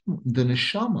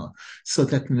neshama, so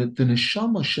that the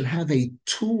neshama should have a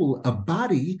tool, a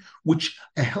body,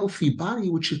 a healthy body,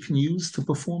 which it can use to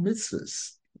perform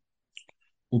mitzvahs.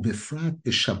 Ubefrat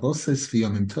b'Shabbos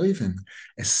v'Yomim Tovim,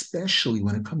 especially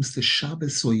when it comes to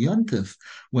Shabbos or Yontif,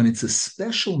 when it's a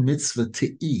special mitzvah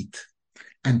to eat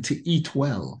and to eat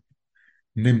well.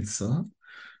 Nimtza.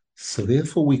 So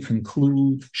therefore we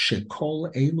conclude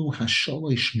Shekol Elu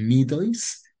Hasholish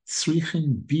Midos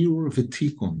Tzrichin Birur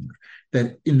V'Tikun,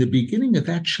 that in the beginning of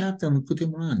that chapter in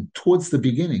Likutey, towards the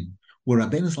beginning, where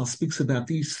Rabbeinu Zal speaks about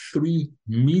these three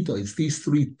midos, these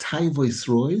three taivos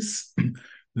rois,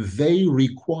 they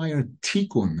require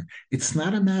tikkun. It's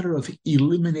not a matter of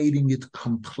eliminating it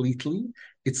completely.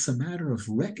 It's a matter of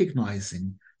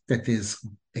recognizing that there's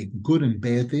a good and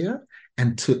bad there,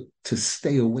 and to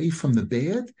stay away from the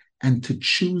bad and to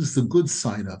choose the good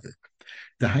side of it.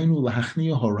 To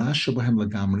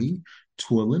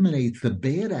eliminate the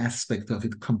bad aspect of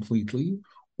it completely,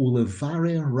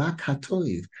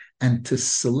 and to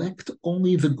select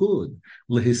only the good,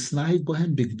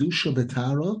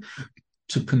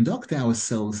 to conduct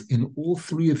ourselves in all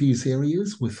three of these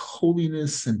areas with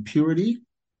holiness and purity,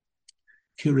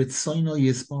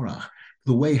 the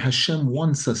way Hashem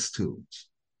wants us to.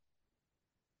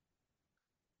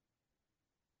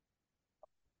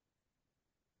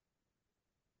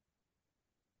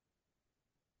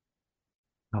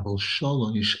 But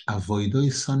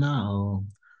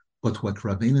what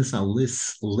Rabbeinu Zal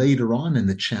lists later on in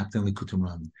the chapter in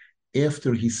Likutey,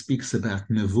 after he speaks about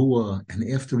Nevuah and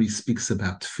after he speaks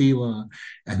about Tefillah,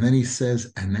 and then he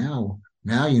says, and now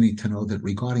you need to know that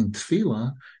regarding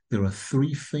Tefillah, there are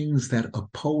three things that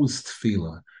oppose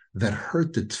Tefillah, that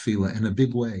hurt the Tefillah in a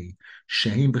big way.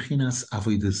 Shehem b'chinas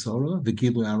avodah zarah,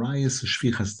 v'gilui arayos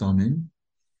u'shfichas damim,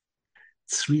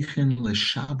 tzrichin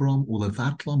leshabrom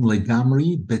ulevatlom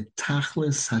legamri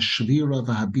betachlis hashvira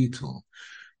v'habitul.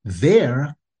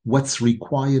 There, what's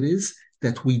required is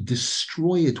that we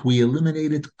destroy it, we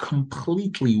eliminate it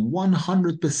completely,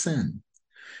 100%.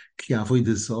 Ki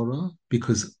avodah zarah,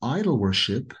 because idol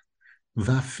worship,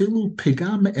 vafilu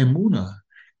pegam emuna,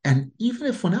 and even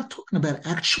if we're not talking about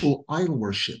actual idol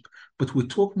worship, but we're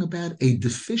talking about a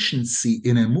deficiency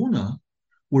in emuna,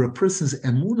 where a person's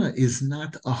emuna is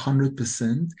not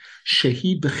 100%,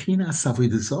 shehi bechinas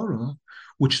avodah zarah,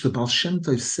 which the Baal Shem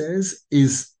Tov says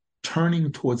is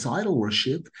turning towards idol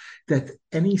worship, that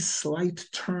any slight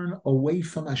turn away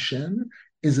from Hashem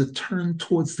is a turn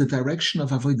towards the direction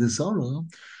of avodah zarah.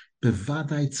 A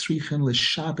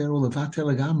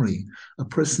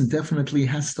person definitely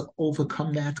has to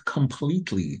overcome that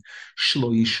completely.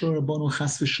 We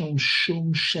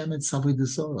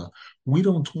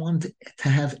don't want to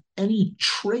have any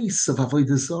trace of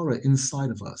avodah zarah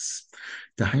inside of us.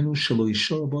 Which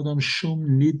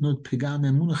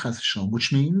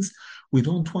means we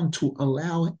don't want to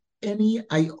allow any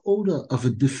iota of a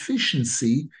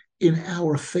deficiency in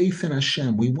our faith in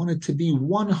Hashem. We want it to be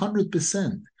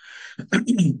 100%.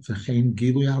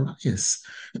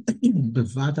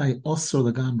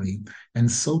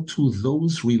 And so too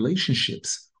those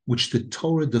relationships which the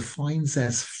Torah defines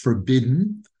as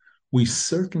forbidden, we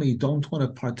certainly don't want to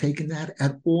partake in that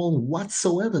at all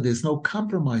whatsoever. There's no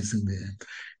compromising there.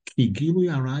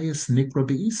 Because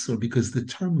the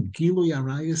term Gilui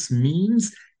Arayos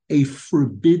means a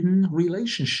forbidden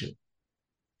relationship.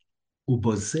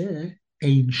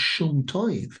 Ein shum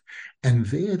toiv, and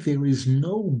there is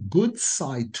no good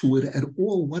side to it at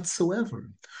all whatsoever.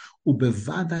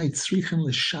 Ubevadai tzrichen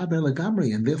l'shaber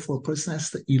legamri, and therefore a person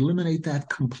has to eliminate that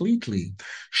completely.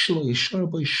 Shlo yishar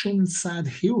bo shum tzad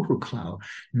hirhu klal,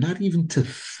 not even to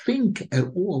think at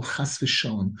all, chas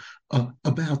v'shalom,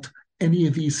 about any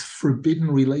of these forbidden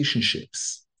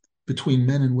relationships between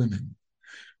men and women.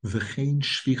 V'chein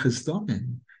shvichas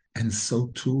damin, and so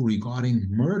too regarding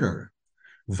murder.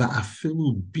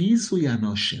 Va'afilu bizui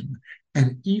anoshim,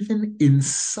 and even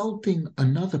insulting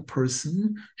another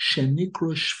person,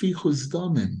 shenikra shvichus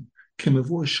damin,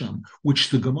 kimevorsham, which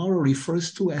the Gemara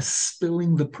refers to as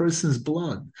spilling the person's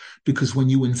blood. Because when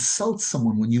you insult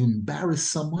someone, when you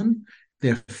embarrass someone,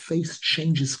 their face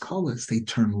changes colors. They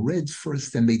turn red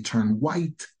first, then they turn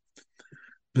white.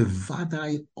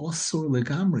 Bevadai osor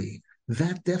legamri.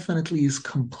 That definitely is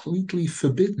completely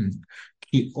forbidden.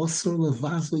 It's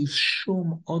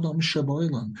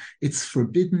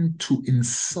forbidden to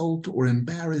insult or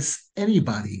embarrass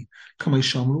anybody.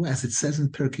 As it says in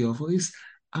Pirkei Avos,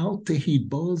 Al tehi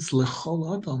boz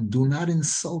lechol adam, do not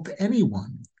insult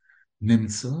anyone.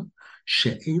 Nimtza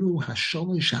she'elu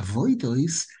hasholish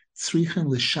avodos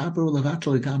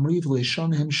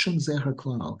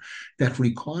that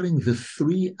regarding the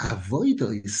three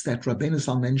avodos that Rabbeinu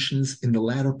Zal mentions in the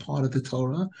latter part of the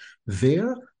Torah,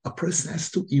 there a person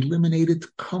has to eliminate it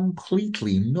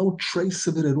completely, no trace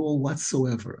of it at all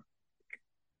whatsoever.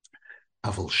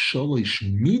 Aval sholish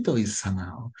midos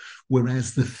hanal,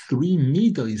 whereas the three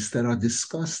midos that are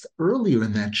discussed earlier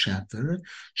in that chapter,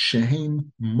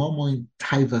 shehem momoin,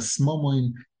 taivas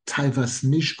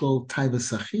mishkol,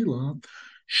 taivas achila,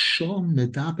 shom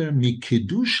medaber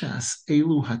mikedushas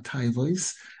elu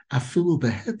hataivos afilu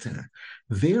beheter.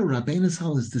 There, Rabbeinu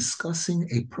Zal is discussing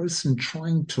a person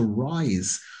trying to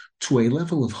rise to a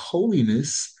level of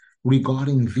holiness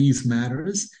regarding these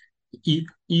matters,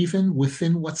 even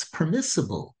within what's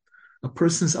permissible. A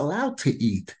person's allowed to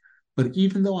eat, but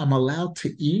even though I'm allowed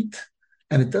to eat,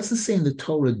 and it doesn't say in the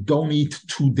Torah, don't eat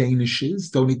 2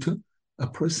 danishes, don't eat 2, a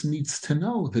person needs to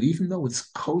know that even though it's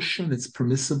kosher and it's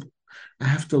permissible, I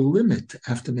have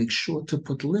to make sure to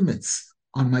put limits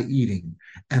on my eating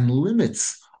and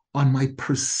limits on my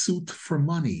pursuit for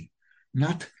money,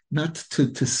 not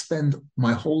to spend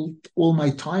all my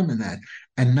time in that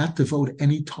and not devote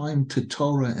any time to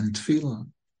Torah and Tefillah.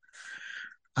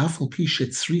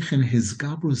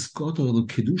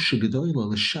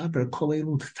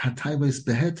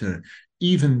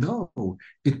 Even though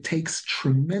it takes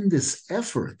tremendous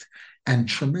effort and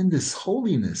tremendous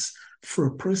holiness for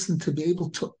a person to be able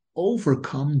to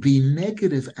overcome the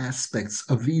negative aspects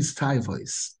of these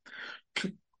taivos,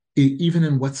 even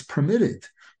in what's permitted.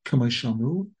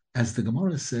 As the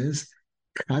Gemara says,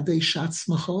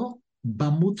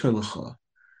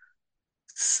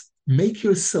 make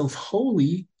yourself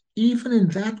holy even in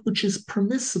that which is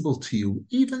permissible to you.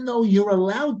 Even though you're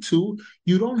allowed to,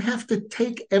 you don't have to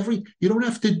do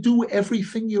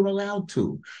everything you're allowed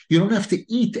to. You don't have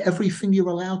to eat everything you're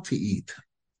allowed to eat.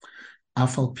 So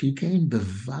that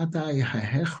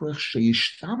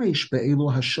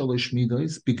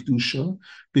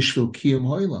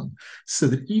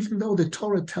even though the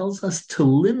Torah tells us to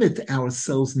limit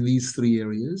ourselves in these 3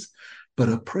 areas, but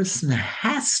a person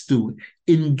has to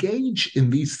engage in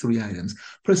these 3 items. A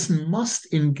person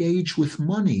must engage with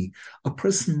money. A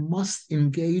person must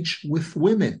engage with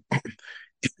women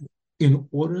in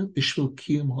order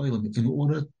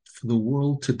for the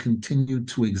world to continue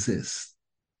to exist.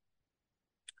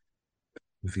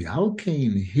 And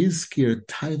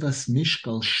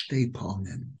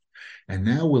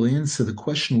now we'll answer the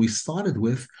question we started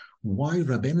with, why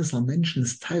Rabbeinu Zal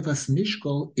mentions Taivas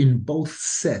Mishkal in both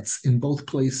sets, in both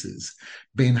places.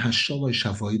 Ben Hasholosh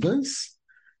Avodos,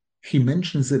 he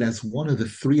mentions it as one of the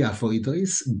 3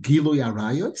 Avodos, Gilui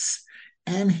Arayos,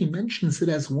 and he mentions it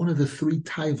as one of the 3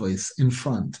 Taivos in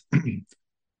front. Ubein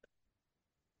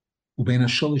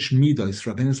Hasholish Midos,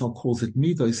 Rabbeinu Zal calls it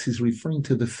Midos, he's referring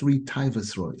to the 3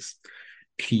 Taivos rois.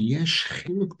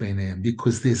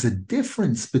 Because there's a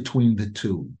difference between the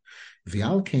 2.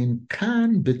 V'alkein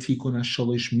kan betikun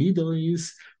hasholish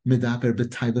midos medaber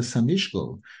b'taivas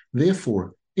hamishkol.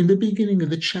 Therefore, in the beginning of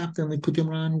the chapter in Likutey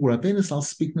where Rabbeinu Zal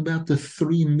speaking about the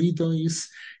 3 midos,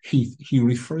 he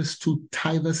refers to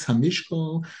taivas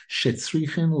hamishkol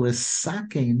shetzrichen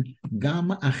lesaken gam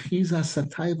achizas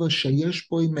hataiva sheyesh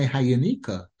boi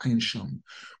mehayanika einsham,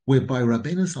 whereby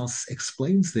Rabbeinu Zal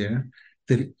explains there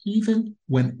that even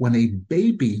when a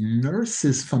baby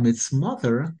nurses from its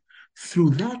mother, through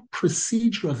that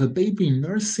procedure of a baby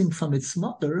nursing from its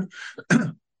mother,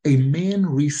 a man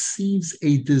receives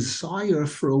a desire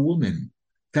for a woman,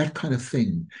 that kind of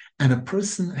thing. And a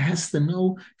person has to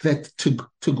know that to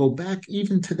go back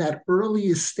even to that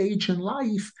earliest stage in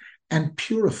life, and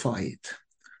purify it.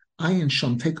 Ayin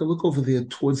Sham, take a look over there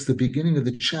towards the beginning of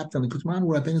the chapter, and Likutey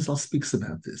where Rabbeinu Zal speaks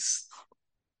about this.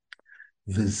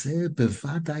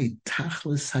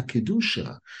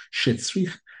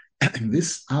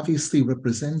 This obviously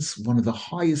represents one of the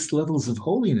highest levels of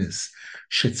holiness.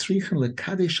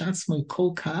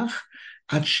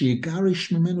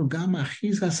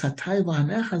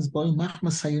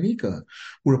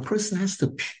 Where a person has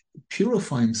to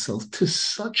purify himself to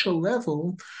such a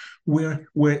level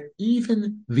where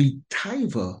even the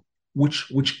taiva,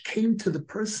 which came to the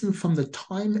person from the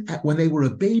time when they were a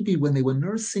baby, when they were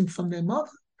nursing from their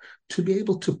mother, to be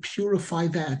able to purify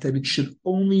that it should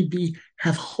only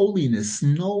have holiness,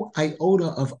 no iota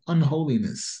of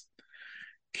unholiness.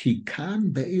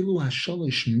 Kikan be'ilu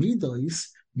hasholish midos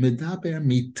medaber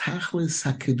mitachlis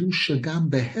hakedusha gam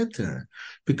beheter.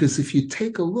 Because if you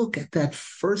take a look at that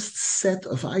first set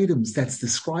of items that's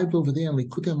described over there in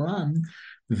Likutey,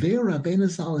 there Rabbeinu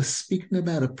Zal is speaking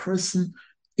about a person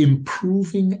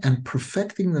improving and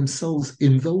perfecting themselves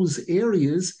in those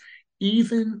areas,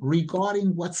 even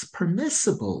regarding what's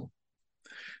permissible.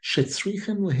 That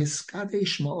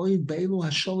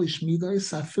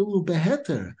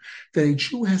a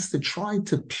Jew has to try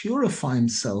to purify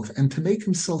himself and to make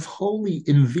himself holy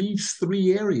in these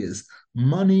three areas: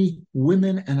 money,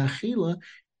 women, and achila,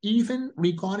 even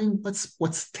regarding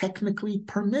what's technically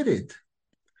permitted.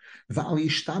 And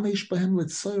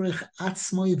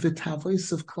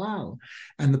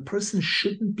the person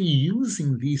shouldn't be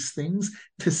using these things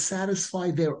to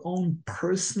satisfy their own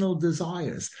personal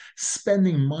desires,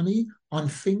 spending money on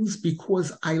things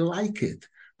because I like it.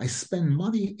 I spend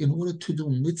money in order to do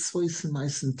mitzvahs and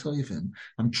ma'asim tovim.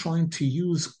 I'm trying to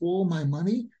use all my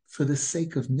money for the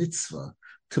sake of mitzvah,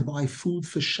 to buy food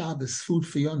for Shabbos, food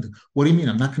for Yom. What do you mean?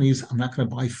 I'm not going to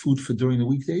buy food for during the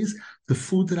weekdays. The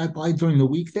food that I buy during the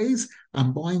weekdays,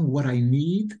 I'm buying what I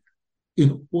need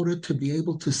in order to be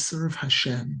able to serve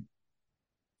Hashem.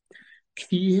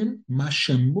 In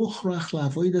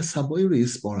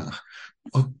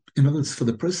other words, for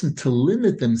the person to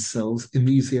limit themselves in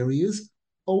these areas,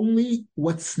 only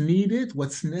what's needed,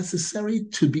 what's necessary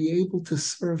to be able to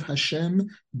serve Hashem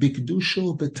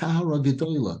bikdusha b'tahara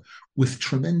gedola, with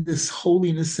tremendous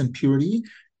holiness and purity,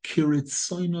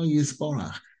 kiritzono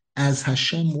yizbarach, as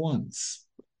Hashem wants.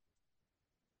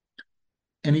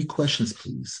 Any questions,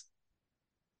 please?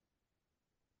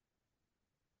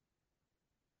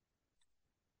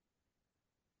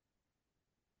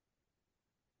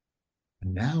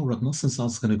 Now, Rav Nosson Zal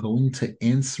is going to go into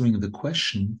answering the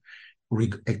question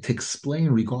to explain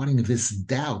regarding this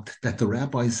doubt that the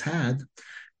rabbis had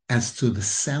as to the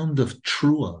sound of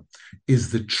trua.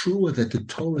 Is the trua that the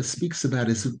Torah speaks about,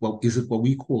 is it what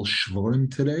we call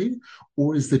shvorim today,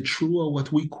 or is the trua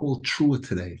what we call trua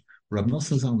today? Rav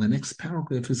Nosson Zal, the next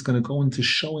paragraph, is going to go into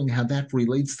showing how that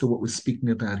relates to what we're speaking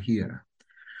about here.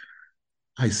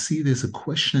 I see there's a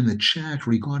question in the chat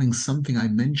regarding something I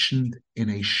mentioned in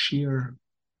a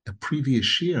previous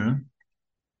shir,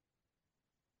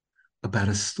 about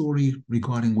a story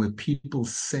regarding where people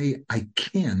say, I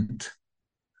can't,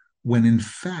 when in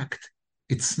fact,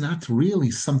 it's not really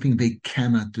something they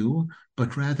cannot do,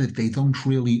 but rather they don't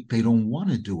want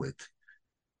to do it.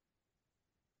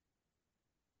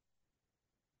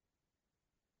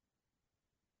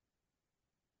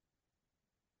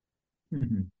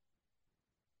 Mm-hmm.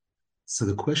 So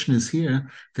the question is here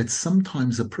that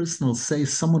sometimes a person will say,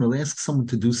 someone will ask someone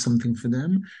to do something for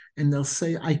them, and they'll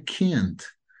say, I can't.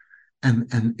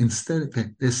 And instead,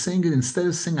 they're saying it instead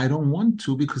of saying I don't want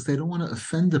to, because they don't want to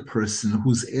offend a person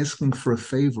who's asking for a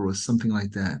favor or something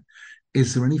like that.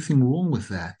 Is there anything wrong with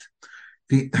that?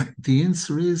 The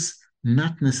answer is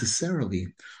not necessarily.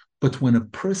 But when a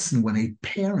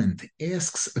parent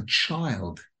asks a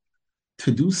child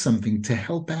to do something to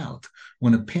help out,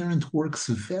 when a parent works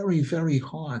very, very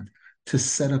hard to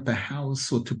set up a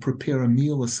house or to prepare a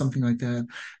meal or something like that,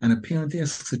 and a parent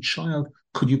asks a child,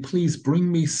 could you please bring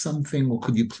me something, or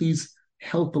could you please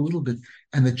help a little bit?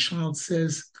 And the child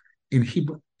says in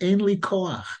Hebrew, Ein li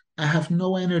koach, I have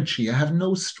no energy, I have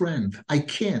no strength, I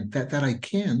can't. That I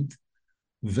can't,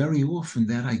 very often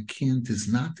that I can't is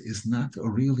not a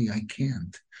really I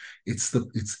can't.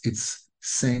 It's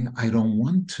saying I don't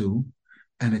want to,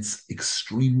 and it's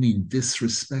extremely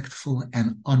disrespectful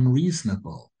and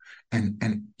unreasonable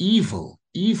and evil.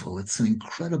 It's an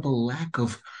incredible lack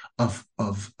of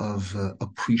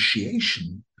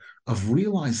appreciation, of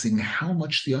realizing how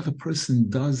much the other person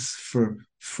does for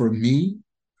me,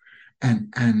 and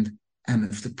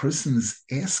if the person is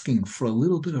asking for a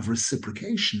little bit of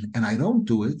reciprocation and I don't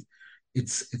do it,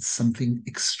 it's something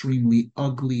extremely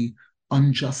ugly,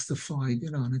 unjustified,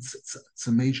 and it's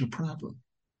a major problem.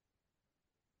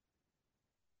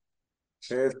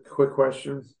 Can I ask a quick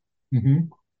question? Mm-hmm.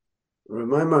 In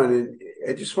my mind,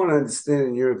 I just want to understand,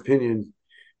 in your opinion,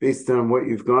 based on what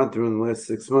you've gone through in the last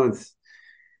 6 months,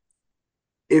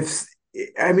 if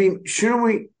I mean, shouldn't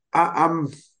we?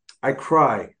 I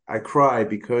cry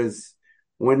because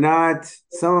we're not.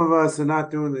 Some of us are not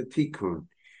doing the tikkun.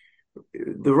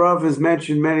 The Rav has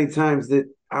mentioned many times that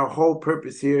our whole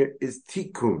purpose here is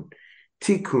tikkun,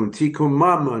 tikkun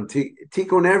mammon,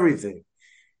 tikkun everything.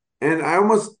 And I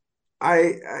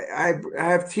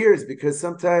have tears because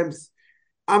sometimes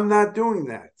I'm not doing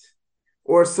that,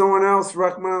 or someone else,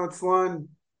 Rahman al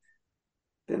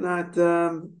they're not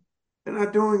they're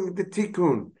not doing the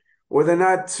tikkun, or they're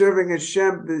not serving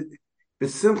Hashem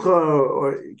b'simcha.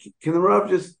 Or can the Rav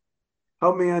just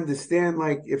help me understand,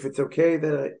 like, if it's okay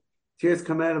that tears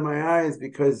come out of my eyes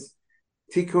because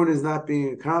tikkun is not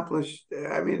being accomplished?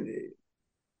 I mean,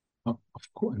 Of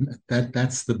course,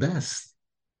 that's the best.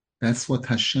 That's what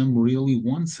Hashem really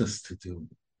wants us to do.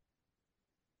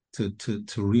 To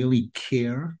really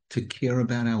to care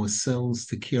about ourselves,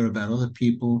 to care about other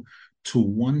people, to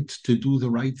want to do the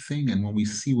right thing. And when we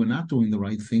see we're not doing the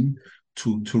right thing,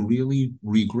 to really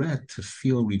regret, to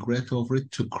feel regret over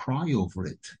it, to cry over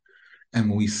it. And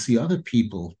when we see other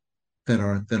people that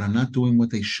are not doing what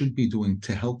they should be doing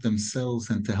to help themselves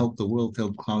and to help the world, to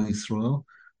help Klal Yisrael,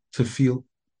 to feel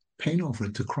pain over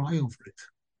it, to cry over it.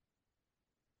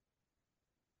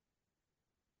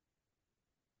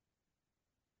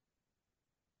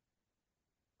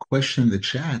 Question in the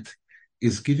chat: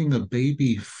 is giving a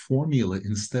baby formula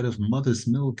instead of mother's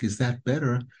milk, is that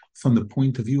better from the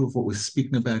point of view of what we're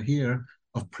speaking about here,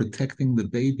 of protecting the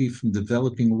baby from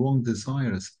developing wrong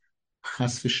desires?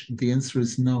 The answer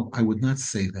is no. I would not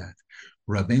say that.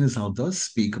 Rabbeinu Zal does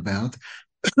speak about,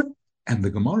 and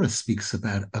the Gemara speaks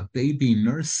about, a baby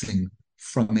nursing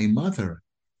from a mother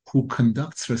who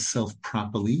conducts herself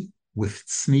properly with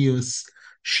tznius.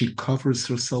 She covers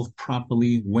herself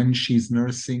properly when she's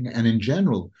nursing, and in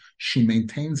general, she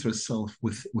maintains herself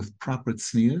with proper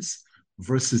tznius,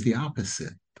 versus the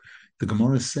opposite. The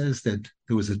Gemara says that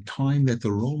there was a time that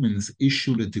the Romans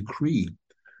issued a decree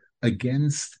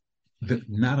against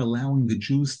not allowing the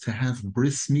Jews to have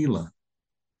bris milah.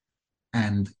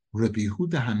 And Rabbi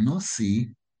Yehuda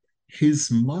Hanossi, his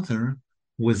mother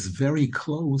was very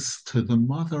close to the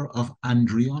mother of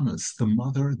Andrianus, the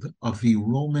mother of the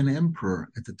Roman emperor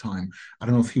at the time. I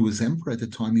don't know if he was emperor at the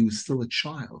time, he was still a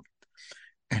child.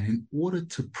 And in order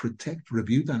to protect,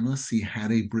 Rabbi Yehuda Hanossi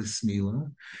had a bris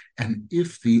milah, and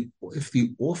if the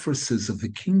officers of the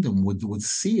kingdom would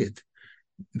see it,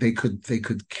 they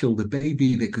could kill the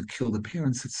baby, they could kill the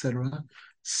parents, etc.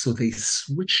 So they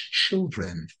switched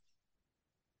children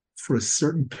for a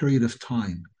certain period of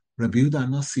time. Rabbi Yehuda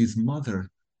Hanossi's mother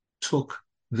took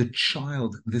the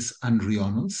child, this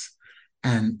Andrianus,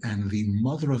 and the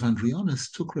mother of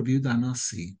Andrianus took Rabbi Yehuda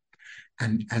Hanossi.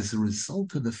 And as a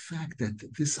result of the fact that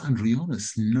this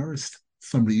Andrianus nursed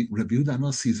from Rabbi Yehuda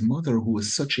Hanossi's mother, who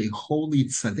was such a holy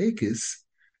tzadekis,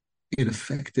 it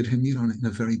affected him, in a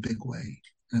very big way,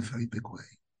 in a very big way.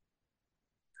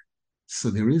 So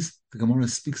the Gemara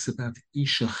speaks about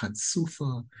Isha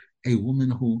Chatzufa, a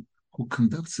woman who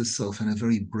conducts herself in a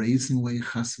very brazen way,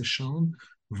 chas v'shalom,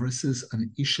 versus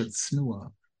an Isha Tznuah,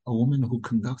 a woman who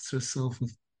conducts herself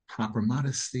with proper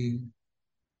modesty.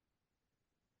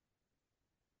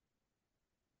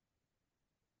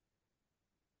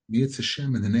 Mitzvah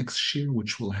Hashem, in the next shir,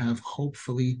 which we'll have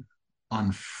hopefully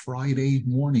on Friday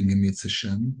morning in Mitzvah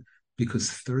Hashem, because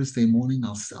Thursday morning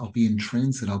I'll be in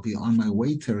transit. I'll be on my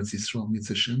way to Eretz Yisrael.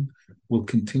 Mitzvah Hashem. We'll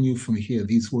continue from here.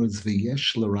 These words,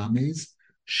 v'yesh l'ramez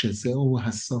shezeu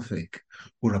hasofek.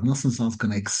 Where Rav Nosson Zal is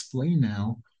going to explain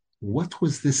now what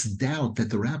was this doubt that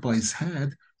the rabbis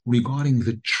had regarding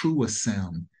the trua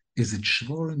sound. Is it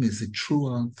shvorim? Is it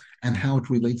trua? And how it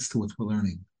relates to what we're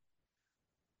learning.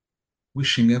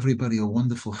 Wishing everybody a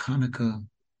wonderful Hanukkah.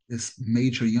 This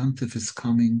major Yontif is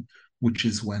coming, which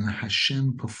is when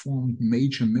Hashem performed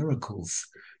major miracles,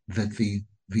 that the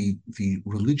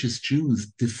religious Jews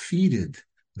defeated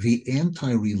the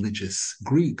anti-religious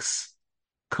Greeks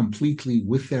completely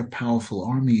with their powerful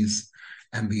armies,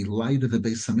 and the light of the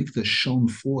Beis Hamikdash shone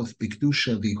forth,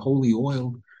 Bikdusha, the holy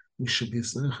oil. We should be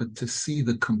to see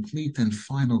the complete and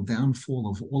final downfall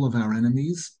of all of our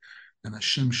enemies, and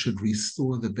Hashem should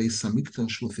restore the Beis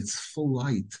Hamikdash with its full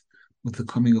light with the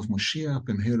coming of Moshiach,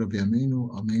 B'mheira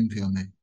b'yameinu, Amen v'Amen.